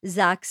fact,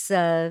 Zach's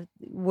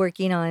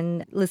working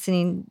on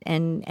listening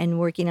and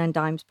working on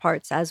Dime's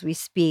parts as we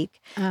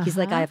speak. He's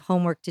like, I have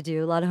homework to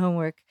do, a lot of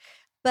homework.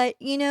 But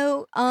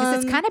because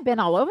it's kind of been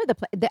all over the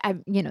place.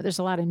 There's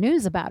a lot of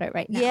news about it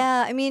right now.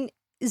 yeah. I mean,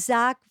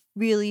 Zach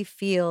really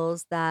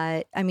feels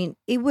that. I mean,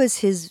 it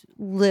was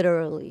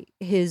literally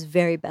his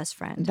very best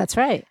friend, That's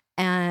right.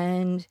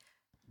 and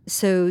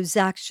so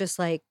Zach's just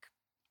like,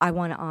 I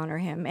want to honor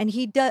him. And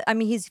he does. I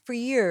mean, he's for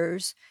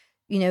years,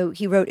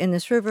 he wrote In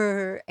This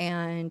River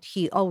and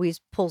he always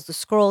pulls the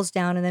scrolls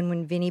down. And then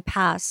when Vinny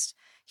passed,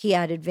 he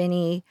added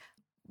Vinny,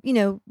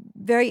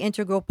 very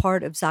integral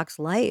part of Zach's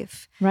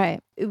life. Right.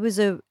 It was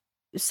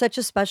such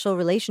a special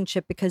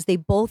relationship because they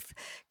both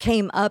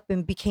came up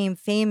and became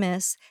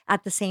famous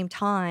at the same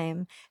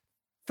time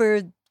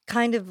for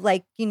kind of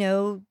like,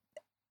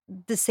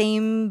 the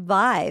same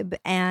vibe.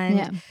 And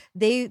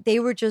Yeah. they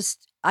were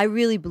just, I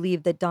really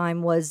believe that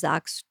Dime was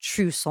Zach's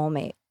true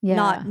soulmate.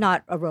 Yeah.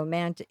 Not a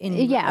romantic in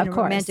Yeah, a of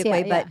course. romantic Yeah,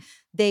 way, yeah. but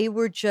they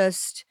were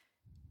just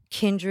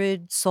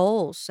kindred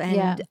souls.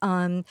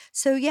 And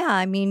so yeah,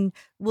 I mean,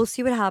 we'll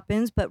see what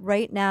happens. But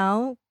right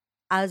now,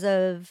 as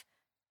of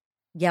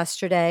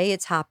yesterday,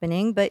 it's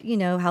happening. But you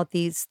know how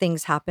these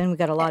things happen. We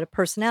got a lot of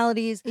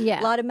personalities,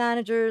 Yeah. a lot of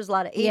managers, a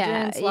lot of Yeah,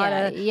 agents, a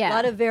yeah.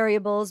 lot of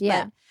variables.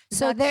 Yeah. But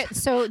So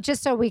so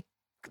just so we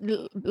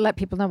let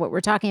people know what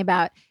we're talking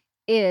about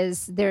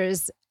is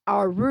there's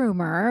a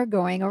rumor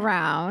going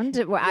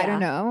around. Well, I don't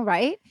know,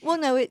 right? well,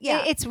 no,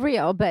 It's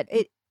real, but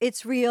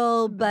it's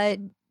real, but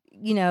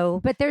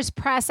but there's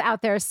press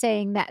out there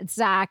saying that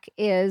Zach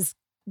is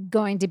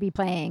going to be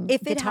playing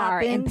if it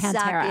guitar in happens,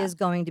 Pantera. Zach is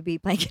going to be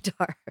playing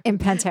guitar. in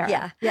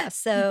Pantera. Yeah.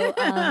 So,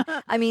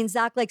 I mean,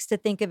 Zach likes to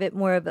think of it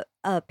more of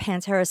a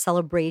Pantera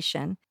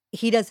celebration.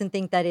 He doesn't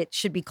think that it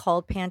should be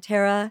called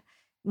Pantera,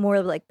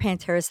 more like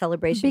Pantera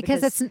celebration.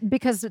 because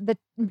the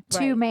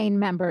two Right. main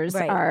members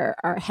Right. are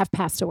have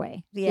passed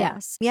away.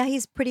 Yes. Yeah,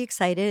 he's pretty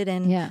excited.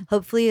 And Yeah.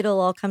 hopefully it'll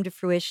all come to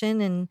fruition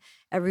and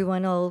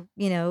everyone will,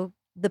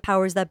 the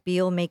powers that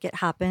be will make it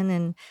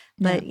happen.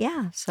 But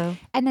so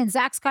And then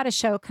Zach's got a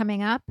show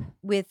coming up.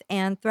 with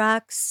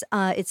Anthrax,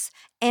 it's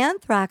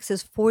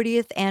Anthrax's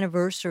 40th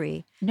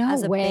anniversary No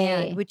as a way.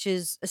 band, which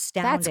is That's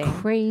astounding.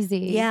 crazy.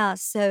 Yeah,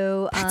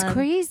 so That's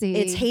crazy.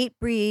 It's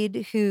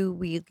Hatebreed, who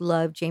we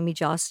love, Jamie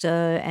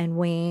Josta and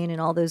Wayne and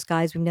all those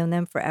guys. We've known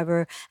them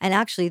forever, and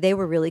actually they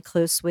were really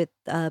close with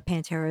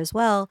Pantera as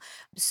well.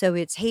 So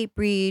it's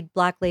Hatebreed,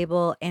 Black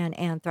Label, and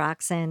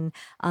Anthrax, and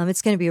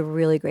it's going to be a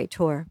really great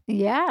tour.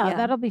 Yeah, Yeah.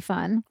 that'll be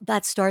fun.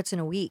 That starts in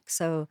a week,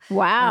 so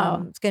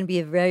Wow. it's going to be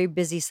a very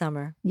busy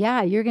summer.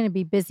 Yeah, you're going to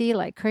be busy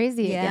like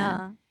crazy Yeah.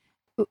 again.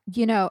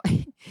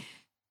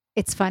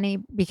 It's funny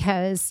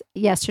because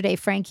yesterday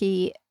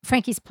Frankie's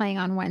playing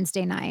on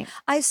Wednesday night.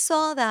 I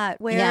saw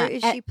that. Where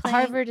is at she playing?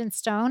 Harvard and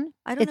Stone.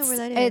 I don't know where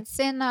that is. It's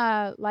in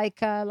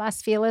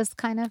Las Feliz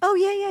kind of. Oh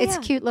yeah, yeah, It's yeah.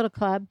 a cute little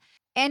club.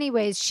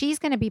 anyways, she's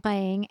going to be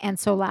playing. And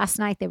so last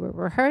night they were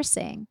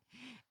rehearsing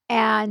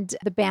and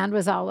the band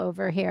was all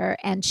over here.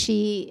 And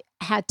she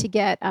had to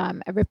get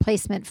a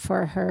replacement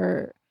for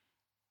her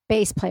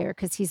bass player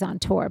because he's on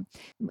tour.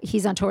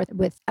 He's on tour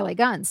with LA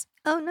Guns.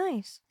 Oh,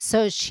 nice.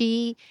 So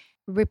she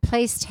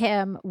replaced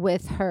him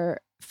with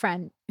her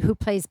friend who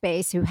plays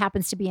bass, who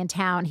happens to be in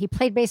town. He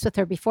played bass with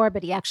her before,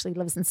 but he actually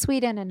lives in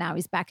Sweden and now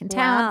he's back in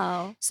town.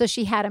 Wow. So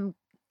she had him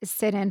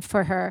sit in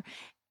for her.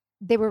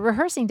 They were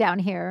rehearsing down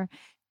here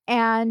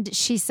and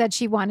she said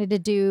she wanted to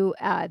do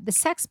the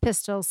Sex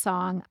Pistols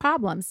song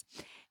Problems.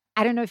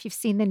 I don't know if you've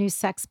seen the new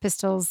Sex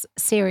Pistols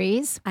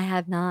series. I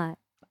have not.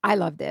 I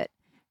loved it.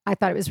 I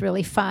thought it was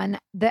really fun.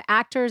 The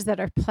actors that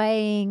are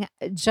playing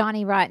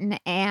Johnny Rotten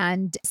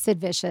and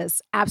Sid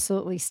Vicious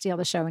absolutely steal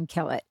the show and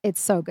kill it. It's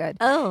so good.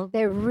 Oh,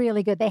 They're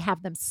really good. They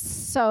have them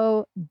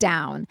so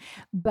down.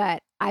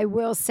 But I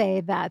will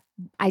say that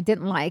I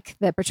didn't like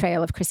the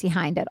portrayal of Chrissy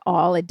Hind at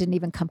all. It didn't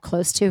even come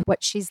close to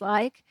what she's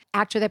like.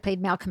 Actor that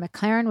played Malcolm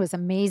McLaren was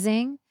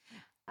amazing.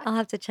 I'll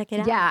have to check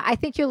it out. Yeah, I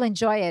think you'll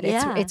enjoy it.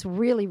 Yeah. It's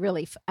really,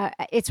 really,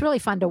 it's really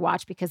fun to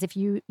watch because if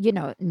you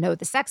know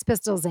the Sex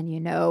Pistols and you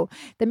know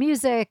the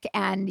music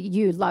and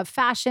you love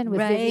fashion with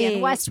Vivienne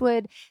Right.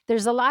 Westwood,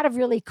 there's a lot of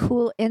really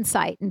cool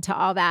insight into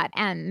all that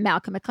and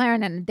Malcolm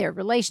McLaren and their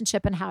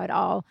relationship and how it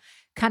all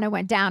kind of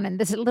went down. And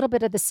there's a little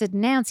bit of the Sid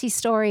and Nancy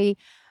story.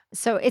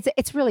 So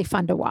it's really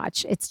fun to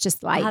watch. It's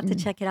just light. I'll have to and-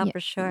 check it out yeah,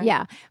 for sure.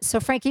 Yeah. So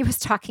Frankie was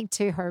talking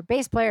to her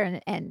bass player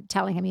and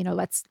telling him,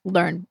 let's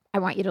learn. I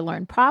want you to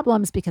learn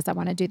Problems because I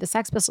want to do the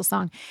Sex Pistols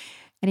song.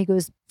 And he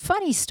goes,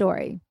 funny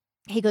story.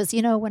 He goes,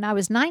 when I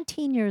was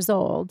 19 years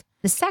old,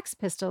 the Sex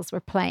Pistols were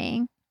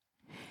playing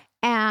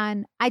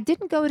and I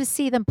didn't go to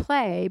see them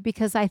play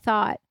because I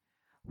thought,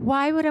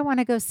 why would I want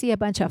to go see a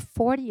bunch of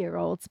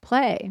 40-year-olds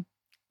play?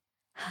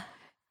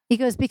 He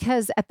goes,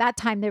 because at that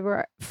time they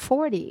were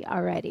 40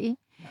 already.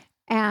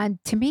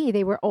 And to me,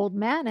 they were old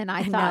men. And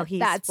I And thought now he's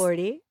that's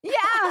 40. Yeah.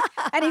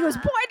 And he goes,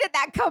 boy, did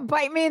that come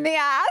bite me in the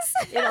ass.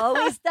 It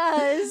always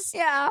does.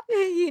 Yeah.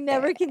 You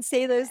never can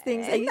say those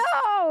things.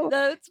 No.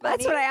 That's funny.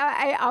 That's what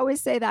I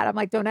always say that. I'm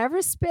like, don't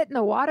ever spit in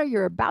the water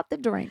you're about to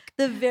drink.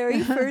 The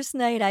very first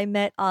night I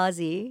met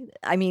Ozzy,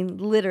 I mean,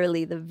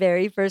 literally the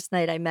very first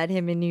night I met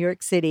him in New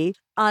York City,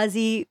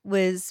 Ozzy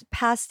was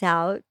passed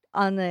out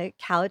on the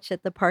couch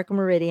at the Park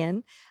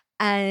Meridian.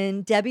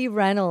 And Debbie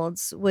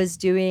Reynolds was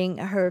doing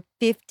her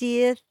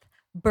 50th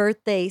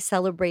birthday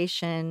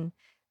celebration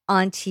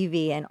on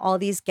TV and all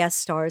these guest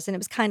stars. And it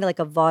was kind of like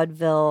a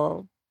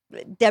vaudeville,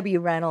 Debbie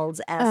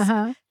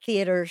Reynolds-esque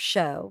theater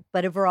show,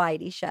 but a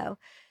variety show.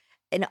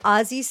 And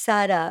Ozzy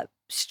sat up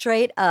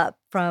straight up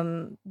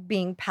from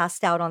being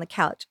passed out on the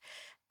couch.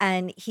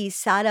 And he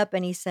sat up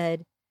and he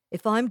said,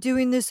 if I'm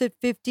doing this at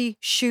 50,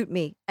 shoot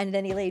me. And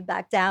then he laid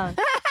back down.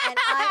 And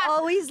I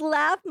always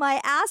laugh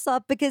my ass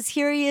off because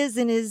here he is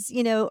in his,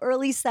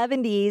 early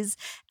 70s.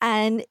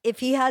 And if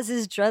he has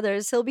his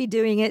druthers, he'll be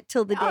doing it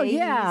till the day he's,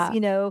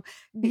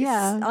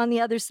 on the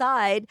other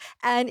side.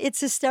 And it's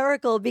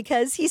hysterical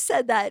because he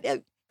said that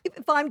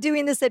if I'm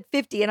doing this at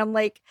 50, and I'm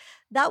like,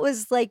 that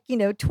was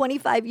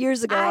 25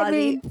 years ago. I Ozzy.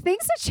 mean,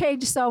 things have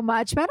changed so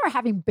much. Men are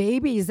having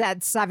babies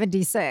at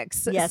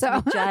 76. Yes, so,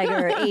 Mick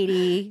Jagger,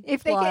 80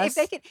 if they plus.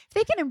 can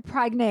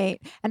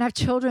impregnate and have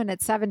children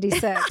at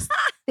 76,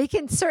 they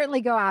can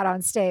certainly go out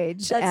on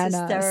stage That's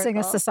and sing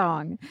us hysterical. a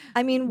song.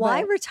 I mean,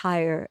 why But-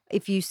 retire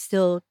if you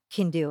still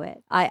can do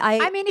it?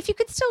 I mean, if you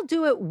can still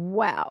do it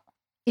well,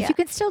 if Yeah. you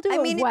can still do I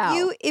it mean,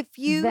 well, if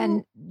you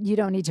then you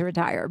don't need to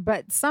retire.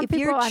 But some if people,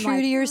 you're I'm true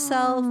like, to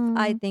yourself,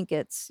 I "Mm, think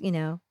it's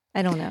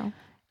I don't know.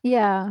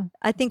 yeah,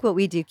 I think what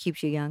we do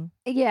keeps you young,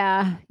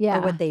 yeah, yeah.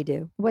 or what they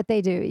do. What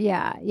they do,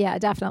 yeah,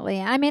 definitely.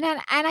 I mean,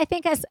 and I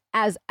think as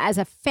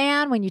a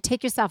fan, when you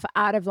take yourself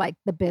out of like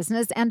the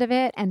business end of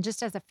it, and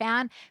just as a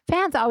fan,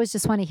 fans always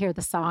just want to hear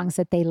the songs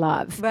that they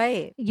love,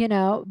 Right?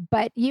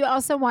 But you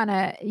also want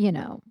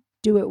to,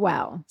 do it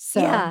well.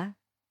 So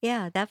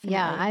Yeah, definitely.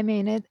 yeah, I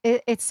mean,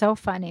 it's so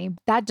funny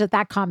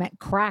that comment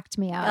cracked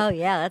me up. Oh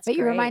yeah, that's. But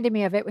you great. reminded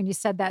me of it when you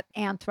said that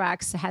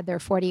Anthrax had their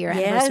 40-year Yeah,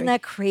 anniversary. isn't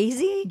that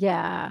crazy?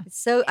 Yeah.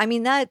 So I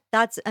mean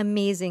that's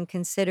amazing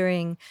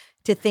considering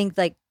to think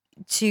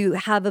to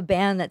have a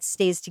band that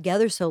stays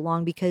together so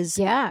long because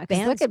Yeah. Because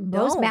look bands at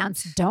most don't,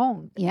 bands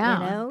don't.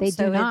 Yeah. They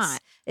So do not.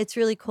 It's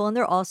really cool, and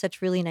they're all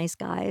such really nice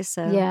guys.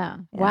 So Yeah.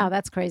 Wow,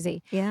 that's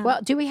crazy. yeah.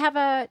 Well, do we have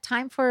a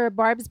time for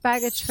Barb's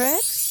bag of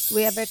tricks?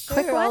 We have a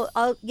quick Sure,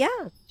 one. yeah.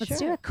 Let's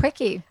sure. do a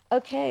quickie.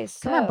 Okay,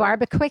 so Come on,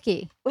 Barb, a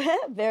quickie.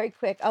 very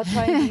quick. I'll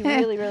try and be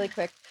really, really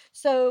quick.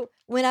 So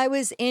when I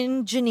was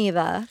in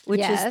Geneva, which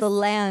is Yes. the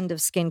land of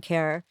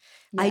skincare,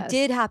 I Yes.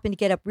 did happen to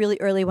get up really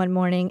early one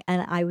morning,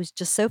 and I was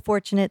just so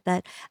fortunate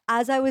that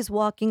as I was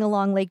walking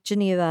along Lake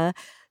Geneva,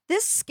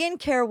 this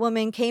skincare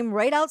woman came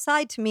right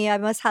outside to me. I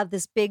must have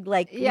this big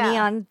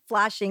neon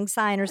flashing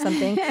sign or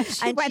something.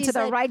 She went to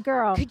the right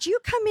girl. Could you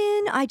come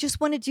in? I just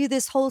want to do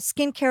this whole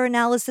skincare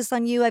analysis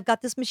on you. I've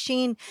got this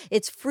machine.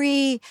 It's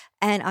free.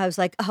 And I was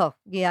like, oh,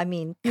 yeah, I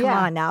mean, come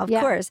on now. Of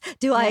course.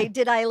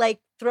 Did I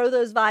like throw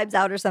those vibes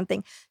out or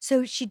something?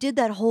 So she did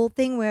that whole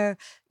thing where,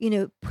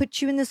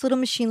 put you in this little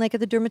machine like at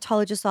the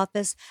dermatologist's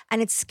office,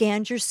 and it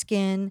scans your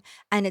skin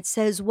and it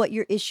says what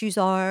your issues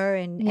are.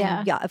 And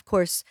of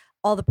course,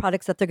 all the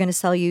products that they're going to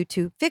sell you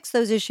to fix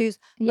those issues.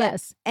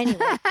 Yes. But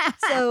anyway,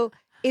 so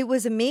it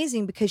was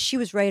amazing because she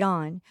was right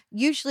on.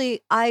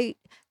 Usually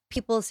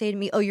people say to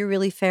me, oh, you're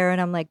really fair.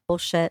 And I'm like,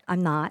 bullshit,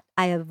 I'm not.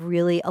 I have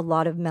really a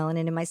lot of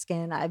melanin in my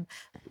skin. I'm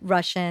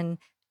Russian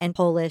and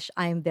Polish.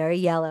 I'm very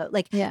yellow.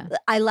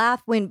 I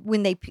laugh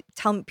when they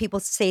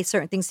people say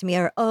certain things to me,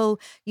 or, oh,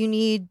 you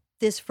need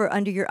this for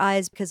under your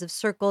eyes because of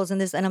circles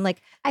and this. And I'm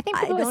like, I think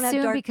people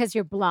assume because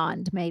you're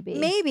blonde, maybe.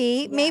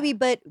 Maybe.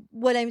 But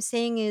what I'm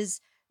saying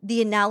is, the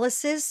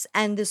analysis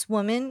and this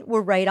woman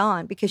were right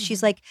on, because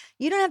she's like,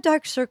 you don't have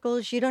dark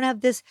circles. You don't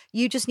have this.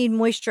 You just need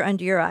moisture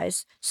under your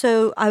eyes.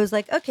 So I was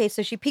like, okay.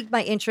 So she piqued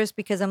my interest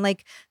because I'm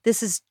like,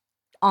 this is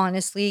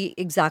honestly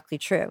exactly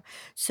true.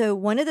 So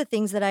one of the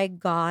things that I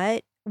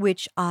got,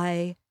 which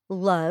I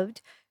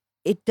loved,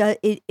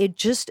 it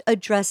just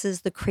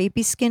addresses the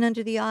crepey skin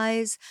under the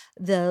eyes,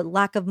 the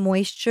lack of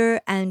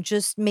moisture, and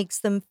just makes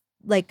them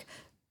like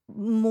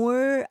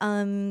more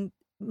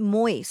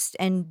moist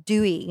and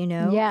dewy,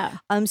 Yeah.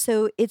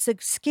 So it's a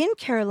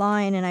skincare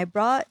line, and I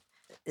brought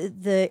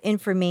the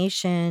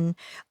information.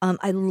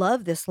 I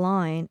love this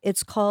line.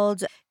 It's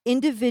called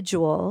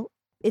Individual.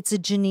 It's a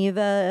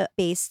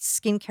Geneva-based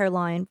skincare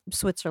line from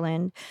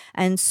Switzerland,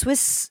 and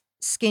Swiss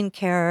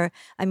skincare.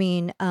 I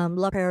mean,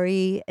 La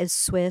Prairie is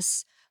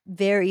Swiss,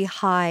 very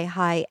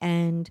high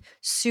end,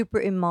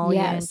 super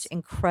emollient,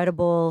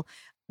 incredible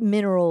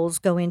minerals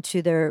go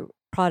into their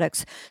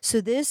products.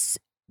 So this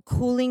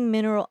cooling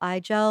mineral eye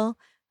gel,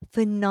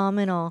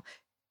 phenomenal.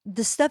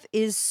 The stuff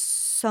is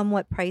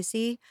somewhat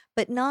pricey,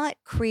 but not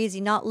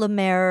crazy, not La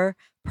Mer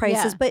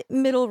prices, but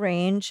middle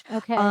range.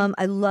 Okay.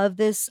 I love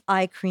this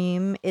eye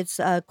cream. It's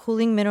a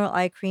cooling mineral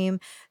eye cream.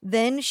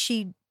 Then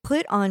she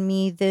put on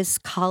me this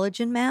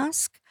collagen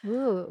mask.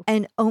 Ooh.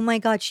 And oh my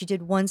God, she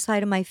did one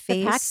side of my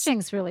face. The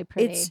packaging's really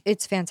pretty.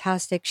 It's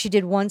fantastic. She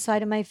did one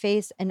side of my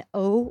face, and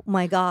oh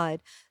my God,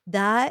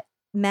 that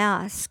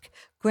mask.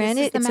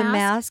 Granted, it's a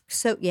mask.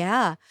 So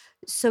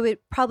so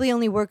it probably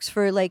only works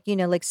for like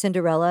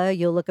Cinderella.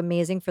 You'll look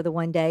amazing for the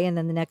one day, and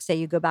then the next day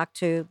you go back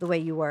to the way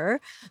you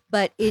were.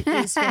 But it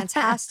is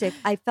fantastic.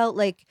 I felt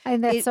like,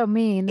 and that's so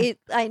mean.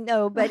 I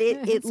know, but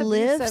it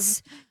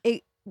lifts.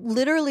 It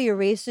literally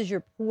erases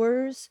your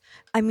pores.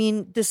 I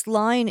mean, this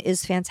line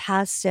is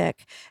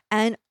fantastic.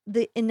 And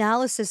the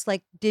analysis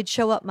did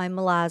show up my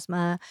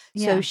melasma.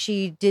 So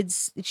she did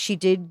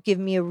give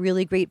me a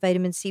really great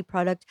vitamin C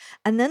product.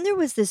 And then there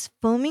was this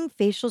foaming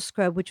facial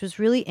scrub, which was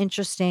really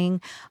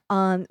interesting,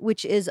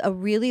 which is a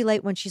really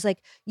light one. She's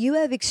like, you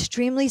have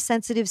extremely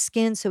sensitive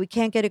skin, so we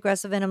can't get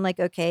aggressive. And I'm like,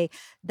 okay,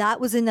 that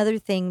was another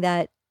thing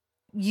that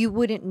you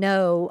wouldn't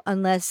know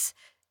unless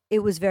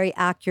it was very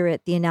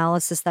accurate, the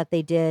analysis that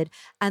they did.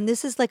 And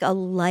this is like a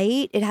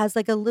light. It has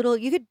like a little,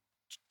 you could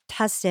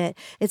test it.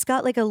 It's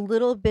got like a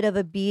little bit of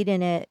a bead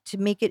in it to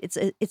make it,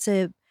 it's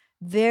a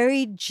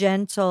very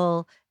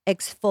gentle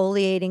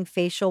exfoliating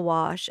facial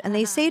wash. And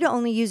they say to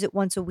only use it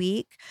once a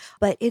week,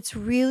 but it's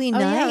really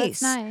nice. Yeah,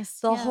 it's nice.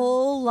 The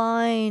whole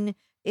line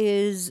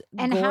is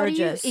and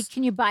gorgeous. How do you,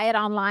 can you buy it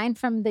online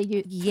from the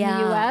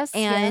US?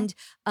 And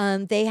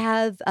they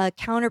have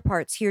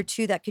counterparts here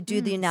too that could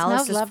do the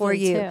analysis for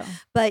you. Too.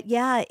 But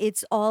yeah,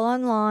 it's all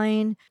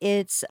online.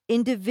 It's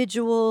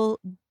Individual,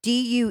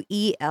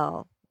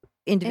 DUEL.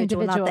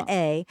 Individual, not the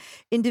A,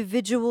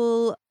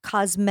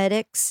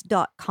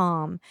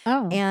 individualcosmetics.com.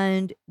 Oh.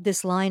 And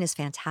this line is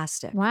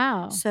fantastic.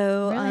 Wow.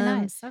 So really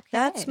nice. Okay.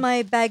 That's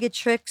my bag of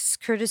tricks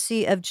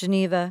courtesy of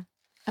Geneva.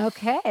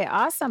 Okay,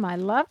 awesome. I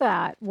love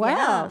that. Wow.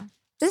 Yeah.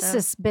 This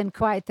has been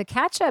quite the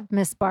catch up,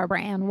 Miss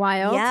Barbara Ann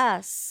Wild.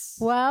 Yes.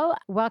 Well,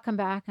 welcome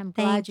back. I'm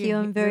glad you.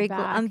 I'm very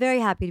glad. I'm very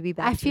happy to be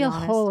back. I feel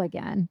whole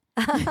again.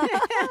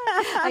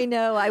 I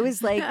know. I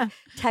was like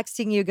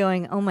texting you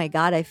going, oh my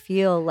God, I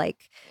feel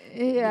like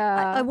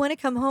I want to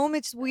come home.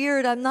 It's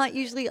weird.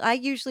 I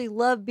usually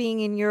love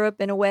being in Europe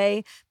in a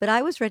way, but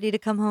I was ready to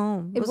come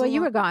home. Well, you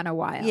were gone a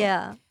while.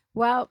 Yeah.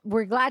 Well,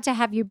 we're glad to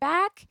have you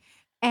back.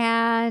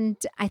 And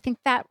I think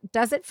that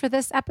does it for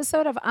this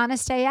episode of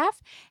Honest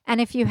AF.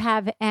 And if you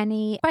have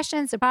any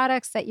questions or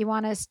products that you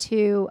want us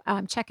to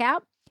check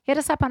out, hit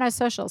us up on our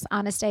socials.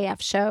 Honest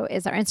AF Show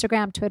is our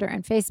Instagram, Twitter,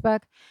 and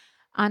Facebook.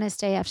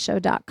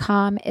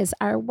 HonestAFShow.com is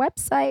our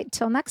website.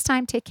 Till next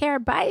time, take care.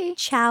 Bye.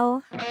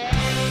 Ciao.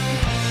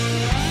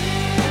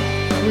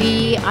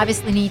 We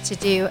obviously need to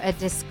do a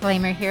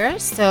disclaimer here.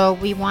 So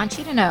we want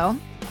you to know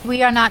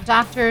we are not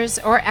doctors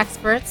or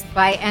experts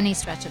by any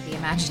stretch of the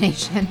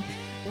imagination.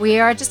 We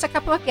are just a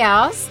couple of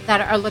gals that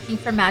are looking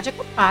for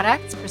magical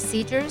products,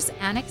 procedures,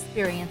 and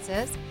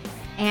experiences.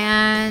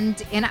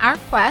 And in our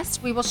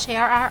quest, we will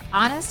share our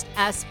honest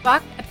as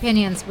fuck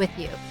opinions with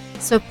you.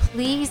 So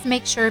please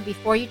make sure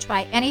before you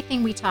try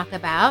anything we talk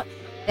about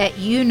that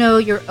you know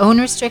your own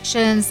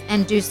restrictions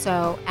and do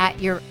so at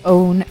your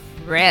own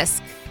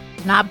risk.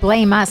 Do not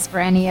blame us for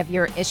any of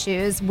your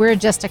issues. We're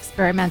just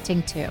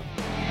experimenting too.